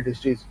alternate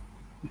histories.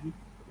 mhm.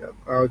 Yeah.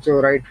 I also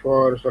write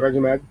for Swaraj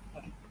Mag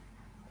Okay,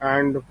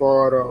 and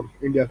for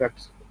India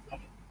Facts.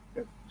 okay,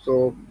 Yeah.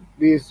 So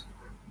these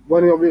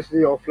one is obviously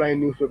offline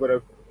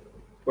newspaper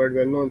quite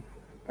well known,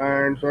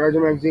 and Swaraj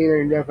Magazine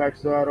and India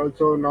Facts are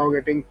also now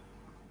getting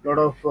a lot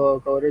of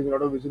coverage, a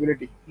lot of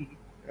visibility, mhm.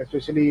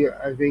 especially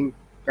as being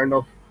kind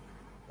of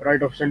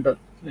right of center,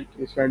 Right,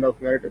 this kind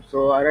of narrative.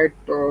 So I write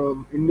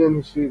Indian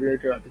history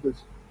related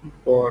articles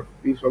for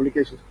these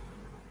publications.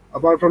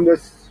 Apart from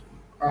this,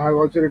 I have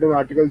also written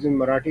articles in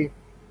Marathi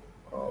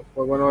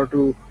for one or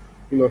two,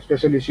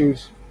 special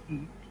issues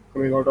mhm.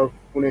 coming out of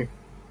Pune.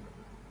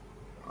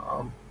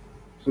 Um,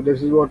 so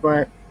this is what my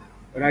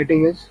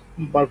writing is,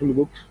 Mhm. apart from the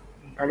books,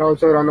 and I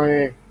also run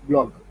a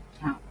blog.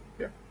 Ah,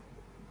 Yeah,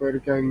 where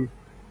you can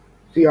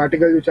see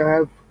articles which I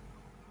have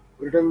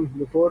written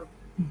before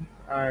mhm.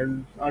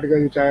 and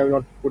articles which I have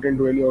not put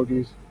into any of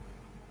these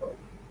uh,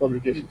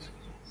 publications.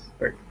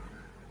 Right.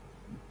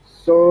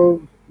 So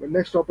the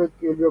next topic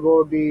will be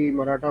about the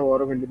Maratha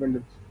War of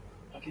Independence.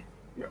 Okay,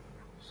 Yeah.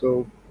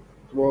 So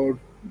it's about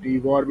the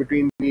war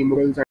between the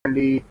Mughals and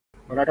the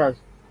Marathas.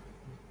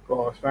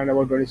 Spanned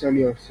about 27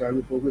 years. So I'll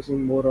be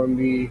focusing more on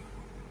the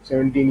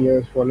 17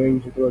 years following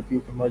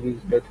Chhatrapati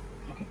Sambhaji's death.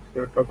 okay.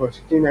 So talk about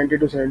 1690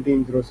 to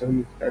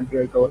 1707. That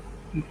will cover.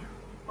 Mhm.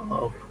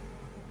 Uh,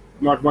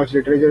 Not much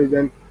literature is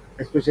done,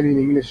 especially in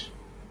English,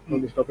 on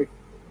Mm, this topic.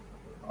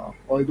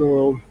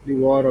 Although the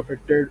war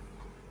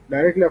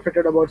directly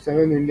affected about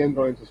seven Indian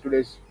provinces,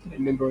 today's right,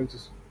 Indian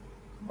provinces.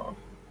 Uh,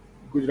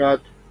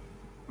 Gujarat,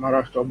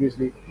 Maharashtra,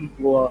 obviously, mm,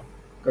 Goa,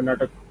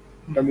 Karnataka,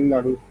 mm. Tamil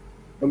Nadu.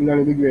 Tamil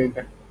Nadu big way in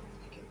fact.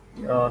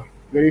 Okay.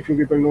 Very few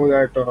people know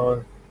that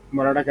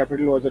Maratha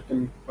capital was at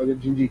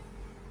Jinji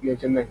near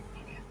Chennai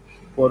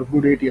for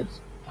good 8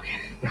 years.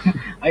 Okay.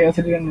 I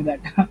also didn't know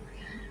that.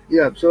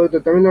 Yeah, so the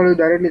Tamil Nadu is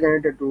directly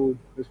connected to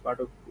this part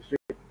of the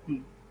state.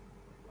 Mm,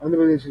 Andhra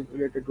Pradesh is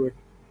related to it.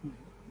 mm,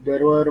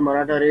 There were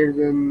Maratha raids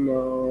in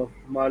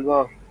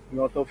Malwa,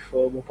 north of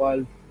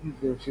Bhopal, mm.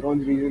 the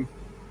Sironj region.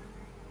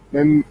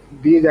 Then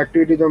these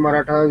activities of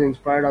Marathas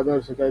inspired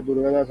others such as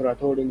Durgadas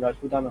Rathod in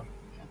Rajputana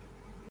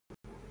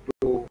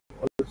to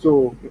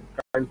also,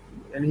 and,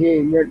 and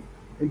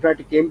in fact,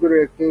 he came to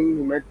the king,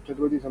 he met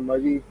Chhatrapati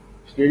Sambhaji,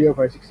 stayed here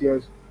 5 6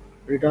 years,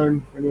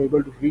 returned and was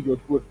able to free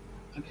Jodhpur.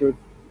 Okay, So,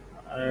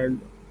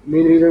 and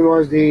main reason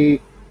was the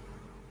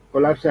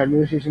collapse of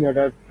administration that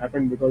had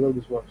happened because of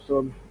this war. So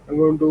I'm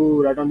going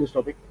to write on this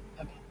topic.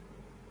 okay,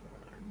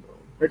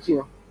 Let's see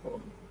now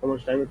how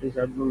much time it takes.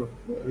 I don't know.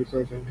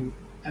 Research anything.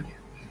 okay.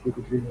 2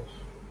 to 3 years,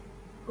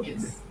 possibly.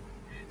 Yes.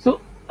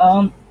 So,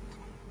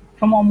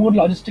 from a more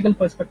logistical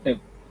perspective,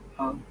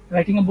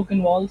 writing a book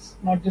involves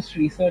not just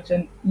research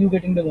and you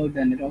getting the work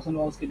done. It also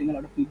involves getting a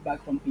lot of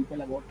feedback from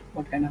people about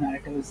what kind of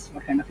narratives,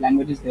 what kind of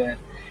language is there.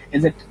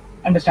 Is it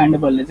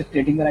understandable? Is it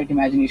creating the right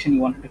imagination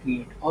you wanted to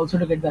create? Also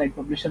to get the right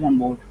publisher on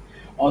board.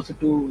 Also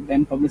to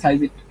then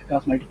publicize it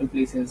across multiple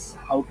places.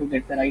 How to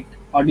get the right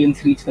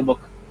audience reach the book.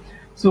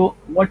 So,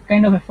 what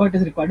kind of effort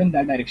is required in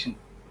that direction?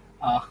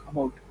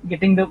 About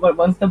getting the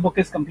once the book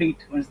is complete,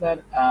 once the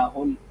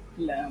whole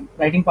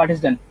writing part is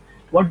done,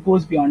 what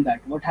goes beyond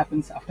that? What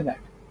happens after that?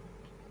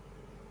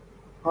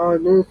 No,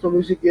 it's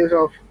obviously case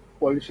of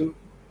polishing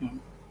Mm,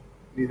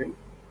 the thing.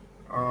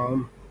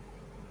 Um,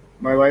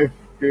 my wife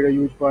played a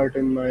huge part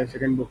in my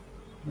second book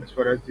as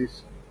far as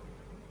this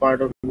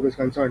part of the book is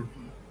concerned.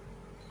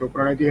 So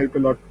Pranati helped a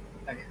lot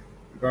okay,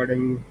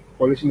 regarding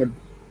polishing the book,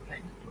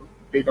 right.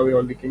 take away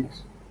all the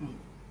kinks. Mm,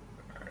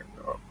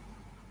 And,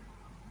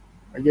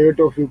 I gave it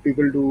to a few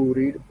people to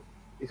read.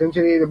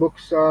 Essentially, the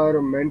books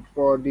are meant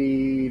for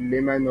the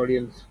layman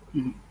audience,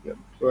 Mhm. Yeah.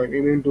 So I'm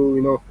aiming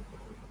to,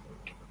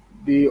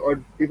 the or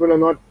people are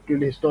not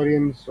really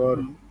historians or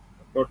Mhm.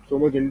 not so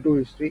much into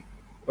history,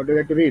 but they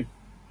like to read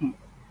Mhm.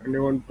 and they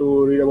want to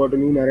read about a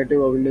new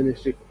narrative of Indian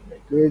history.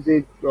 Those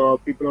are the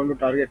people on the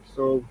target.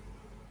 So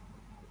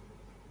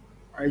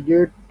I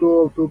give it to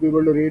a few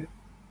people to read.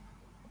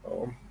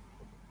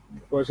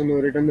 The person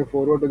who written the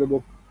foreword to the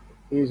book,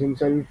 he is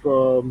himself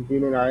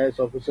been an IAS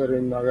officer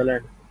in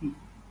Nagaland. Mhm.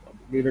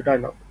 He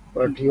retired now,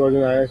 but Mhm. he was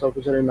an IAS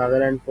officer in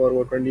Nagaland for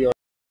about 20 years.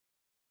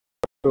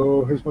 So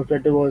his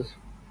perspective was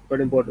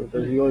quite important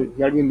because Right.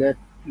 he had been there.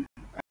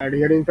 And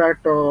he had in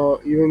fact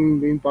even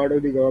been part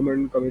of the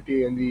government committee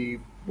and the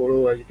Bodo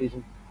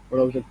Education.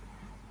 Board.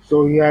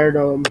 So he had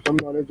some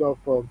knowledge of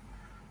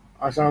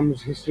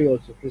Assam's history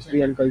also, history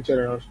Right. and culture,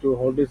 and as to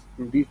how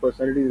these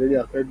personalities really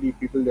affect the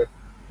people there.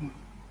 Mhm.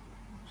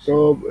 So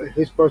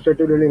his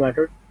perspective really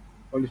mattered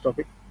on this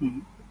topic.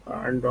 Mhm.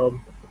 And so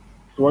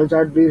once I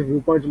had these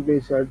viewpoints in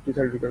place, I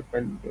decided to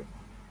spend Okay.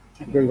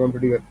 going on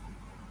pretty well.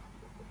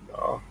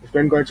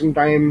 Spent quite some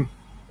time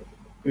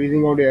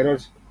freezing out the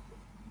errors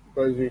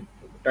because we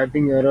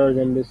typing errors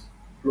and this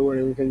flow and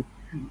everything.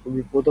 Mhm. So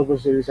we both of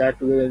us really sat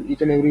together.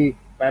 Each and every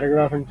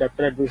paragraph and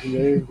chapter at this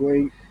is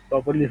going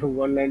properly from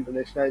one line to the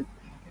next line.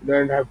 Okay. You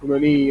don't have too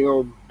many,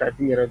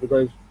 typing errors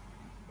because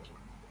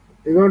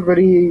it's not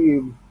very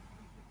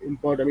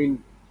important. I mean,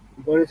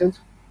 important in the sense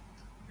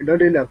it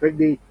doesn't really affect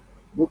the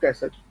book as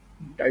such.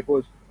 Mhm.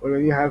 Typos, or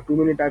when you have too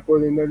many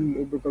typos, in then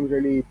it becomes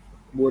really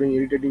boring,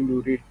 irritating to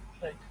read.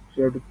 Right. So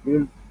you have to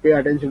pay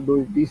attention to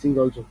these things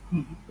also.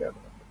 Mhm. Yeah.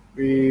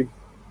 The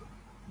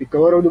the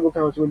cover of the book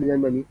has also been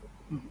designed by me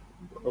Mhm.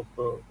 of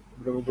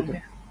Brahmaputra.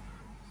 Okay.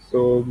 So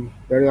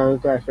that is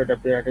another aspect I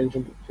pay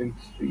attention to since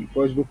the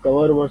first book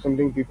cover was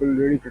something people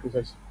really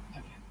criticized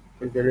Okay.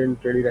 because they didn't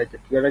really like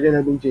it. That again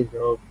has been changed. A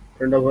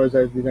friend of ours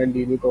has designed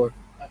the new cover.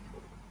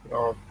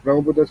 Okay.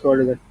 Brahmaputra's cover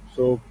design.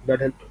 So that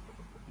helped.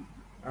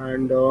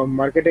 And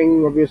marketing,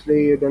 obviously,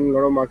 done a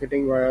lot of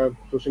marketing via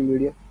social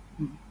media,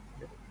 Mhm.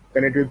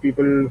 connect with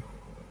people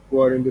who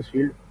are in this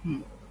field,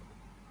 Mhm.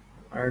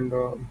 and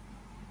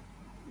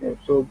yeah,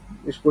 so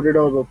just put it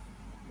out.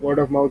 Word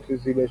of mouth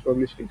is the best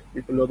publicity.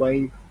 People are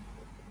buying,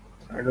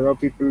 and a lot of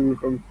people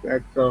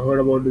have heard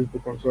about this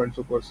book from so and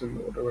so person,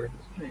 whatever it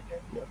is. Right.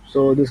 Right. Yeah. So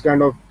this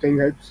kind of thing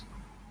helps,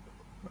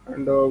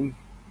 and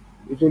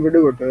it's been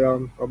pretty good.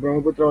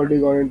 Brahmaputra already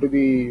gone into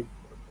the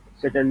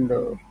second,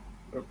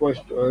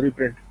 first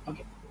reprint.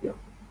 Okay. Yeah,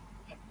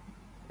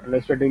 and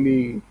expecting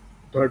the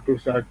third to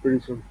start pretty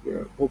soon.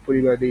 Yeah,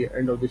 hopefully by the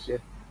end of this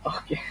year.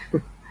 Okay.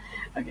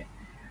 Okay.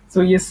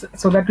 So yes,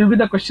 so that will be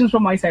the questions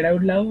from my side. I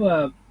would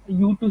love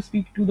you to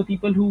speak to the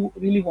people who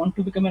really want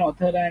to become an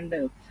author, and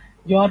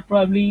your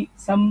probably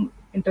some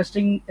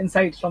interesting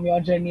insights from your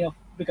journey of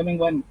becoming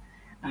one,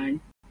 and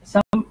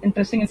some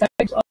interesting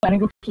insights or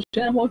anecdotes to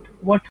share about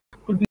what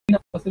could be the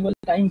possible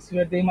times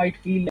where they might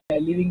feel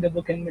leaving the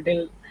book in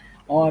middle,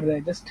 or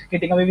just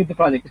getting away with the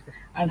project,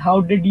 and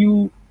how did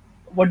you,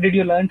 what did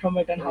you learn from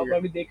it, and how Okay.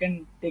 probably they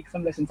can take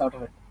some lessons out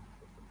of it.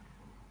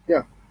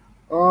 Yeah.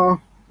 Well,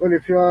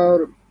 if you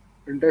are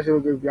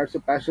interested, if that's a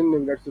passion,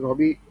 if that's a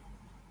hobby,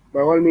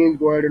 by all means,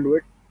 go ahead and do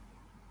it.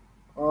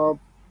 Uh,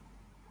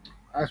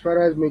 as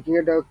far as making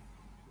it a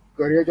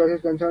career choice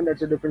is concerned,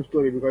 that's a different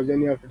story because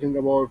then you have to think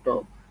about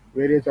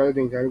various other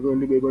things. Are you going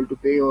to be able to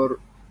pay your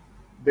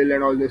bill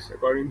and all this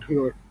according to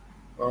your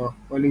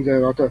earnings as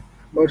an author?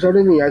 But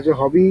certainly, as a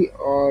hobby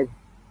or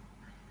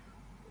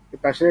you're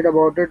passionate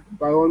about it,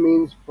 by all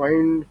means,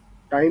 find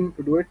time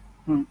to do it.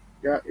 Hmm.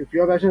 Yeah, if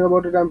you're passionate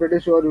about it, I'm pretty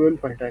sure you will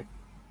find time.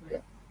 Right.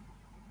 Yeah,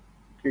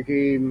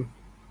 क्योंकि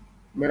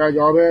मेरा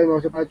job है 9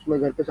 से 5 मैं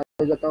घर पे 7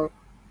 बजे जाता हूँ.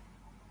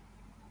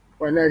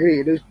 And I agree,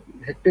 it is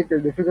hectic,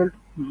 it's difficult,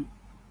 Hmm.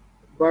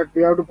 but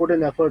we have to put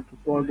in effort to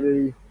want to Right.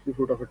 really see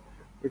fruit of it.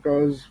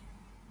 Because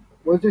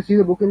once you see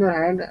the book in your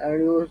hand and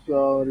you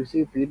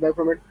receive feedback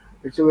from it,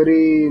 it's a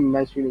very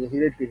nice feeling, it's a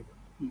great feeling.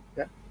 Hmm.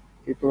 Yeah?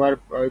 If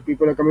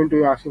people are coming to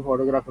you asking for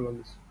autograph and all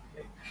this.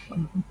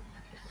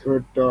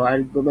 So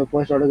I got my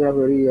first autograph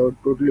very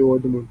totally over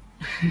the moon.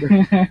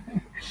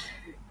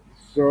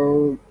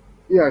 So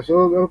yeah,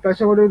 so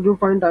passion what you do,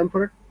 find time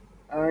for it,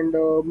 and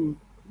don't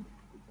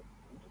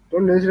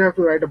necessarily have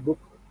to write a book.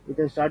 You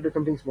can start with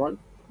something small,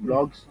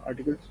 blogs,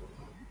 articles.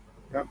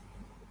 Yeah,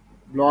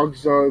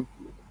 blogs are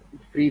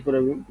free for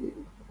everyone.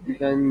 You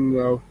can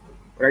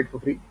write for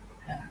free.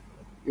 Yeah.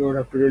 You don't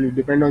have to really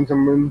depend on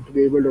someone to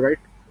be able to write.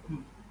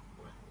 Hmm.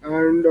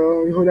 And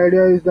the whole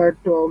idea is that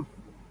the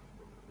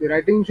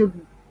writing should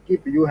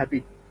keep you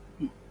happy.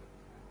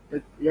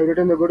 Like you have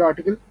written a good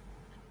article.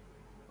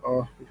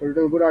 If you've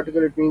written a good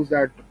article, it means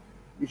that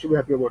you should be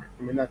happy about it.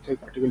 I mean, that's an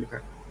article you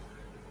have.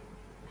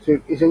 So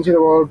it's essentially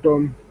about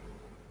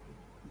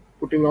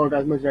putting out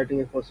as much writing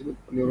as possible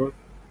on your own.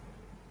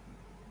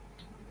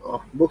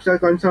 Books are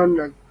concerned,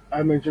 like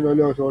I mentioned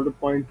earlier, so all the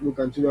point to be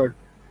considered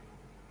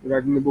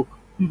writing the book.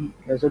 Hmm.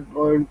 That's a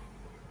point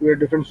to a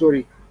different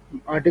story.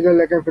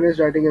 Article I can finish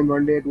writing in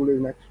 1 day, 2 days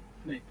max.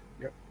 Right.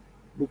 Yeah.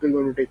 Book is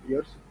going to take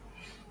years,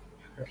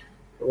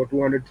 about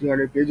 200,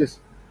 300 pages.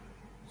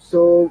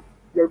 So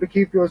you have to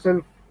keep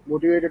yourself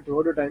motivated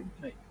throughout the time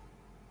Right.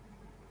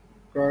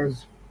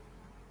 because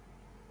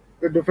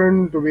the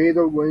different ways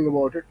of going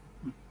about it.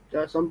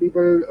 Some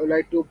people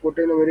like to put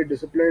in a very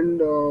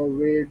disciplined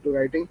way to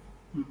writing.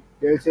 Hmm.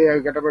 They'll say I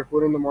get up at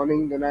 4 in the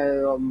morning, then I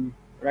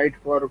write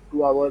for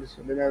 2 hours,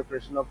 then I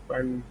freshen up,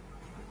 and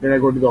then I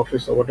go to the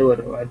office or whatever,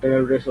 and then I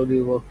rest of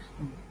the work.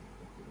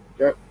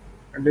 Yeah,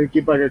 and they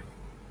keep at it.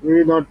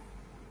 Maybe not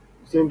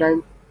same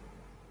time,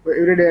 but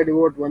every day I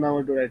devote 1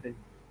 hour to writing.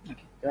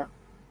 Okay. Yeah,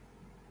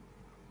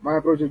 my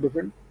approach is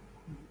different.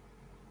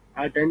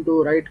 I tend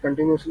to write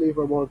continuously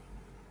for about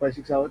 5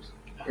 6 hours,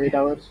 8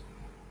 hours.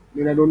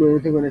 Then I don't do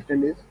anything for next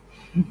 10 days.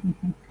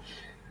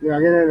 Then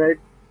again I write.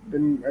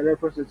 Then I write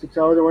for 6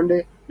 hours one day.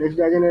 Next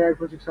day again I write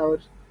for 6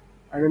 hours,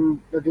 and then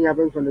nothing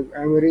happens.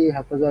 I'm very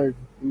haphazard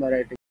in my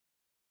writing.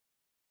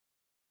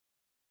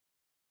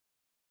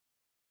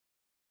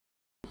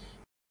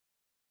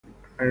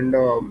 And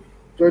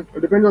so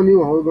it depends on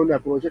you how you're going to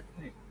approach it.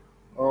 Right.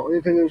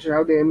 Only thing you should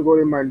have the end goal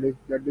in mind is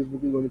that this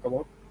book is going to come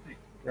out. Right.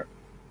 Yeah.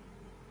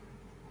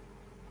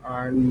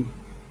 And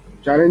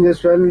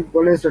challenges, well,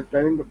 one is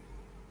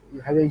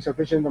having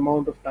sufficient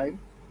amount of time.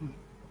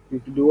 You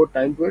have to devote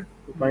time to it,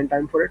 to find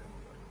time for it.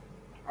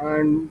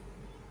 And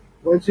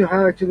once you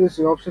have actually the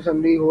synopsis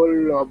and the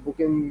whole book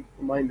in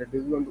mind that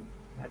this is going to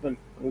happen,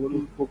 I'm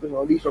going to focus on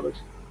all these topics.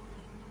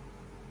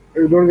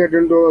 You don't get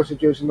into a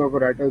situation of a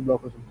writer's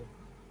block or something.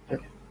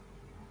 Okay.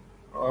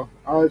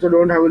 I also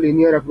don't have a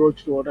linear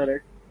approach to what I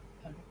write.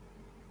 Okay.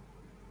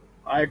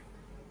 I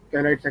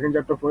can write second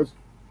chapter first,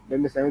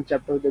 then the seventh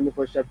chapter, then the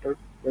first chapter,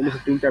 then the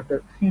 15th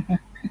chapter.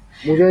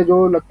 मुझे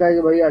जो लगता है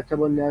कि भाई अच्छा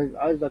बन जाए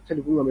आज अच्छा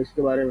लिखूंगा मैं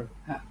इसके बारे में.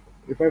 हाँ.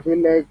 If I feel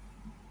like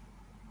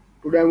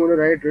today I'm going to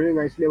write really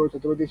nicely about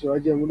Chhatrapati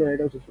Shivaji, I'm going to write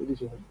about Chhatrapati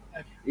Shivaji.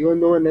 Okay. Even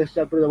though my next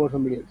chapter is about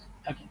somebody else.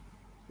 Okay.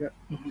 Yeah.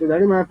 So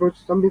that is my approach.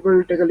 Some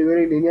people take a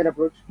very linear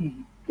approach.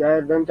 I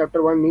have done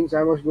chapter 1 means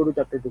I must go to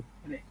chapter 2.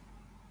 Right.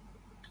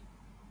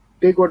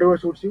 Take whatever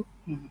suits you.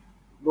 Mm-hmm.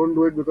 Don't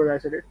do it because I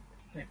said it.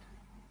 Right.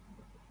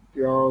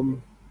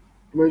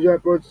 तुम्हें जो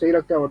approach सही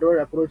लगता है, whatever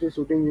approach is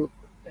suiting you,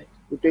 Right.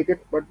 you take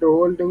it. But the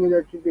whole thing is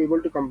that you be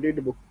able to complete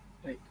the book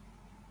Right.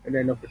 at the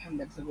end of it. And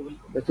that's the goal.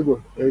 That's the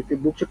goal. The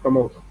book should come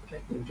out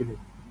Right. eventually.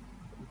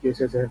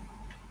 Cases are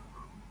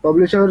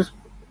publishers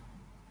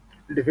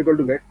difficult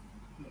to get.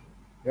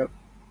 Yeah.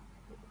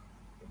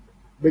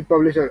 Big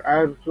publisher. I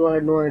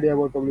had no idea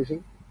about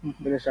publishing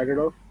Mm-hmm. when I started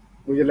off.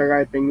 मुझे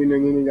लगा Penguin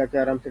में जाके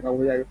आराम से काम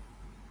हो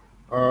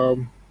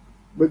जाएगा.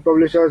 Big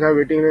publishers have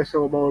waiting lists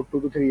of about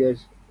 2 to 3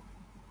 years.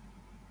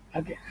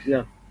 Okay.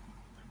 Yeah.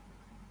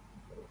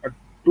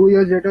 2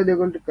 years later, they're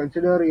going to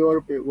consider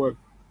your work.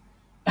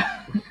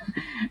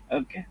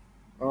 Okay.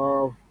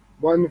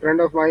 One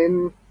friend of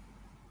mine,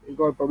 he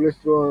got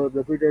published through a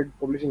reputed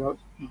publishing house.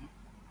 Mm-hmm.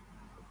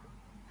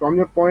 From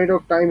the point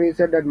of time he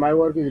said that my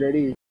work is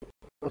ready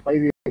for 5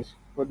 years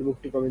for the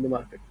book to come in the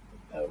market.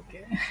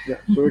 Okay. Yeah.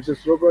 So it's a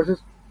slow process.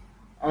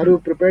 Are you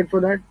prepared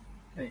for that?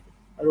 Right.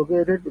 Are you okay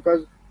with it?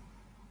 Because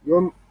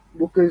your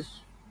book is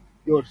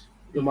yours.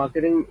 Your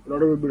marketing, a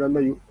lot of it will be done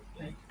by you.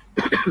 Right.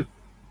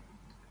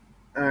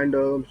 And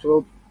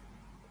so,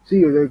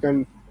 see whether you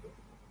can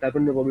tap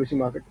into the publishing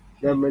market.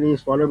 There are many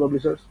smaller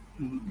publishers.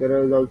 Mm-hmm.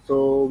 There is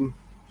also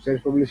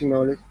self-publishing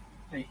nowadays,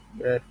 Right.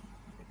 where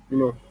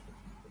you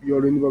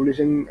are doing the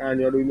publishing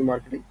and you are doing the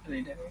marketing,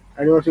 Right.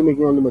 and you are also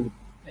making all the money.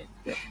 Right.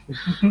 Yeah.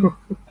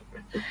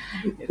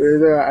 Yes.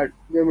 So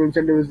the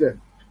incentive is there.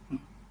 Mhm.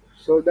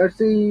 So that's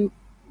the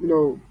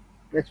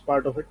next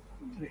part of it.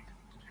 Right.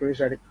 Finish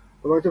writing.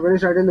 So once you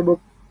finish writing the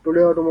book,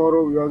 today or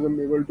tomorrow, you are going to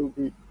be able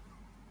to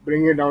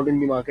bring it out in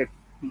the market,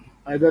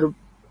 either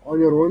on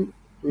your own,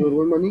 to your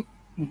own money,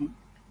 Mm-hmm.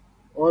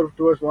 or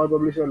to a small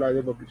publisher or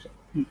larger publisher.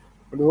 Hmm.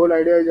 But the whole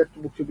idea is that the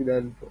book should be there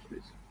in the first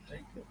place.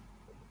 Right.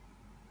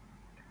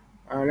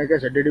 And like I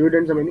said, the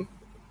dividends are many.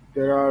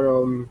 There are,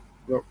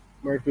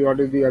 might be what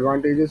is the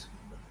advantages.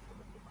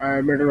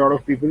 I met a lot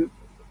of people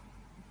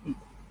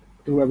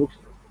through my books.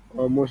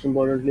 Most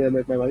importantly, I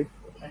met my wife.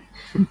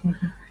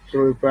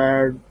 So if I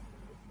had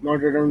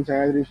not written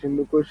Sahyadri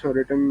Shindukush or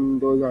written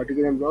those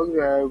articles and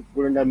blogs, I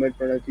wouldn't have met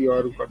Pranati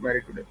or got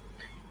married today.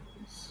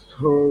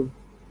 So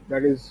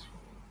that is,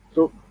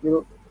 so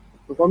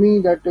for me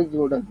that is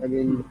what I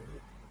mean.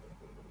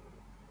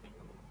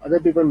 Other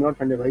people may not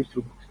find their wives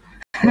through books.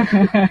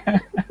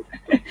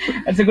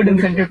 That's a good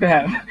incentive to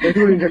have. That's a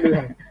good incentive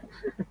to have.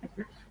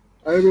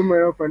 Other people might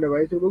not find their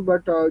wives through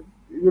books, but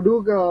you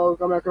do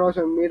come across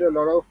and meet a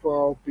lot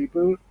of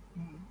people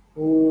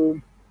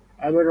who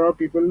I met a lot of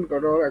people,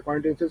 got a lot of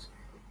acquaintances,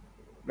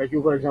 like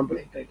you, for example,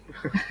 Right.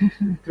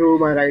 through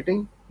my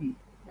writing,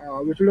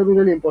 which would have been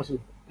really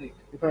impossible Right.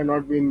 if I had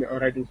not been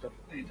writing stuff.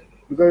 Right.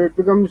 Because it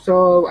becomes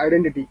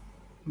identity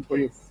for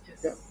you.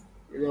 Yes.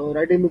 Yeah.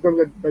 Writing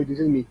becomes like this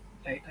is me,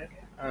 Right.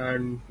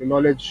 and the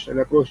knowledge and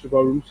approach to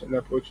problems and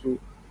approach to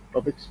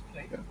topics.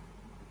 Right. Yeah.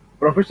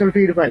 Professional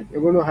field, fine.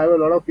 You're going to have a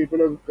lot of people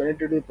who are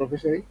connected to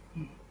professionally,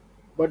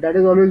 but that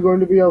is always going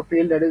to be a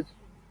field that is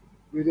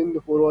within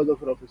the four walls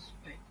of your office.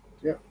 Right.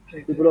 Yeah.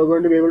 Right. People are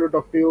going to be able to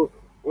talk to you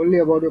only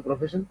about your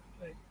profession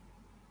Right.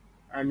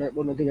 and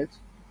about nothing else.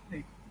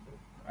 Right.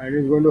 and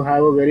is going to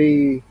have a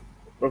very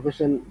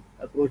professional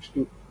approach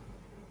to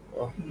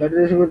that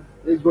relationship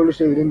is going to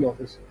stay within the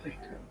office,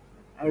 Right.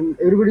 and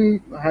everybody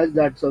has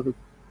that circle.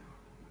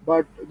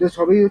 But this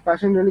hobby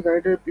passion really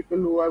connected people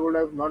who I would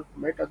have not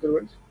met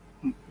otherwise.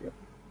 Hmm. Yeah.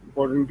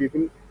 Important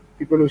people,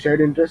 people who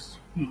shared interests,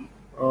 Hmm.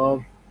 uh,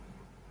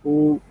 who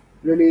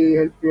really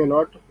helped me a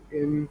lot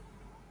in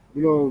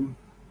you know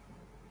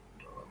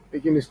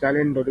taking this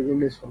talent or taking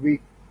this hobby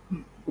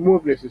to more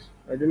places.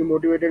 It really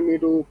motivated me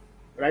to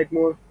write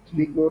more,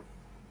 speak Hmm. more,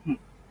 Hmm.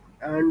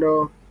 and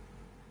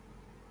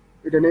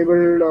it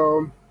enabled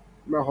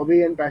my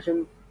hobby and passion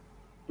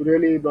to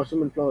really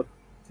blossom and flower.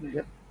 Right.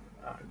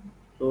 Yeah.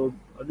 So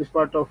this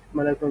part of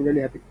my life, I'm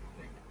really happy.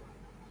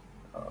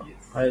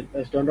 Yes.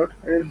 Has turned out,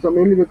 and it's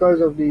mainly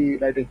because of the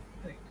writing.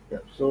 Right.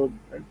 Yeah. So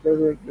it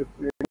doesn't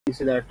really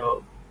say that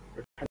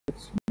it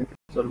has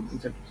benefits or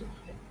incentives.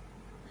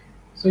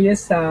 So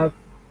yes,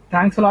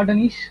 thanks a lot,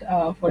 Anish,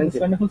 for Thank this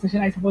you. wonderful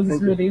session. I suppose this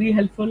Thank will you. be really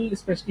helpful,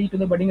 especially to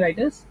the budding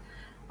writers,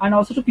 and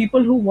also to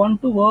people who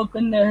want to work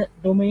in the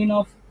domain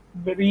of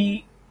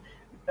very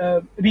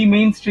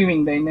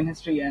re-mainstreaming the Indian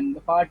history and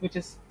the part which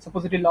is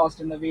supposedly lost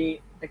in the way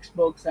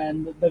textbooks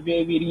and the way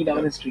we read our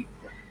Yeah. history.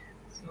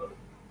 So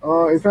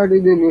In fact,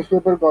 in the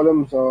newspaper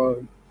columns,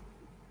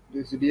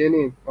 this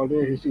DNA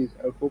alternate histories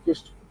are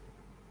focused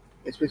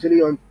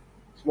especially on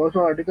small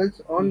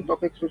articles on mhm,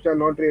 topics which are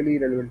not really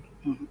relevant.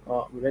 mhm,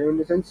 Relevant in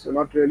the sense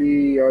not really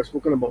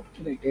spoken about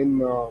right, in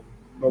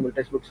normal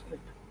textbooks.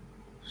 right,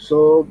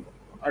 So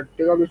I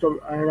take up this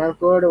topic, and I've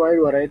covered a wide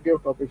variety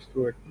of topics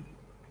through it.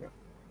 Yeah.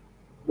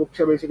 Books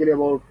are basically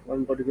about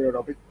one particular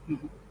topic,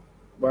 mhm,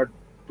 but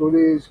through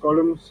these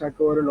columns, I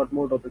cover a lot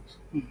more topics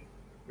mhm,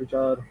 which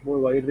are more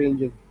wide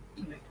ranging,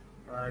 right,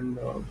 and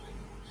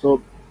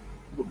so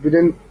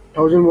within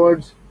 1,000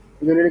 words,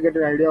 you can really get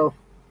an idea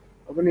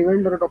of an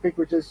event or a topic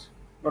which is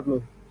not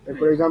known. Like right,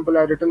 for example,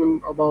 I've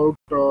written about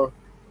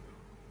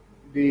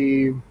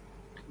the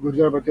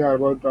Gurjar Patyar,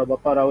 about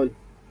Bappa Rawal.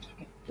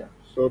 Yeah.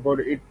 So about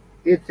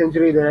 8th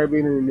century, there have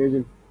been an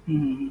invasion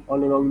mhm,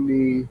 all along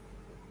the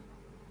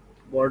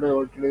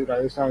border of today's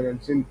Rajasthan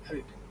and Sindh,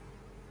 right,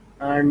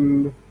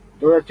 and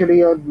there was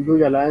actually a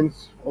huge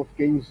alliance of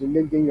kings,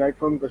 Indian kings, right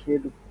from Kashmir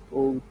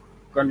to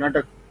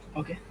Karnataka,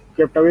 okay,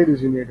 kept away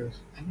these invaders,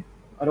 okay,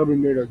 Arab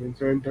invaders in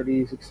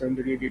 736,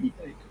 738 AD.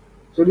 right,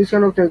 So this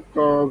kind of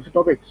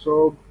topic.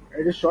 So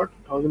it is short,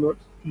 1,000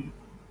 words. mhm,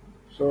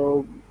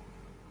 So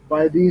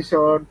by these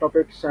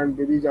topics and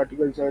by these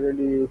articles, I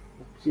really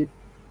see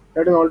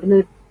that an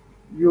alternate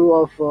view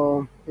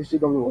of history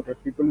comes about.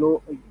 That people know,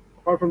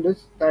 apart from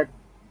this, that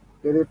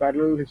there is a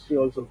parallel history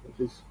also, which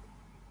is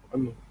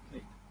unknown.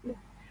 right.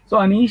 So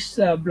Anish's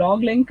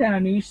blog link and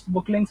Anish's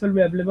book links will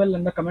be available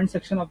in the comment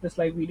section of this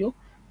live video.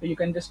 So you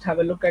can just have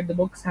a look at the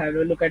books, have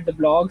a look at the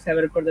blogs, have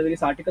a look at the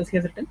various articles he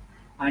has written,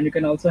 and you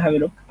can also have a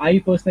look. I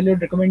personally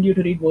would recommend you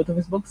to read both of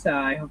his books.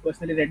 I have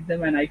personally read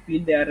them, and I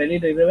feel they are really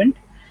relevant.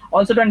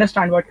 Also to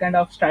understand what kind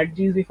of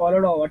strategies we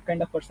followed or what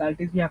kind of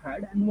personalities we have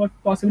had, and what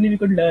possibly we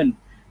could learn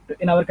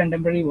in our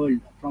contemporary world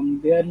from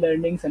their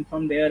learnings and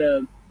from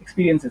their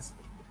experiences.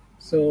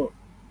 So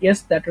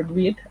yes, that would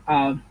be it.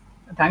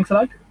 Thanks a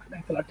lot.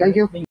 Thanks a lot for Thank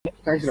you. being here.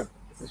 Thanks a Yes. lot.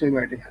 That's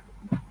inviting.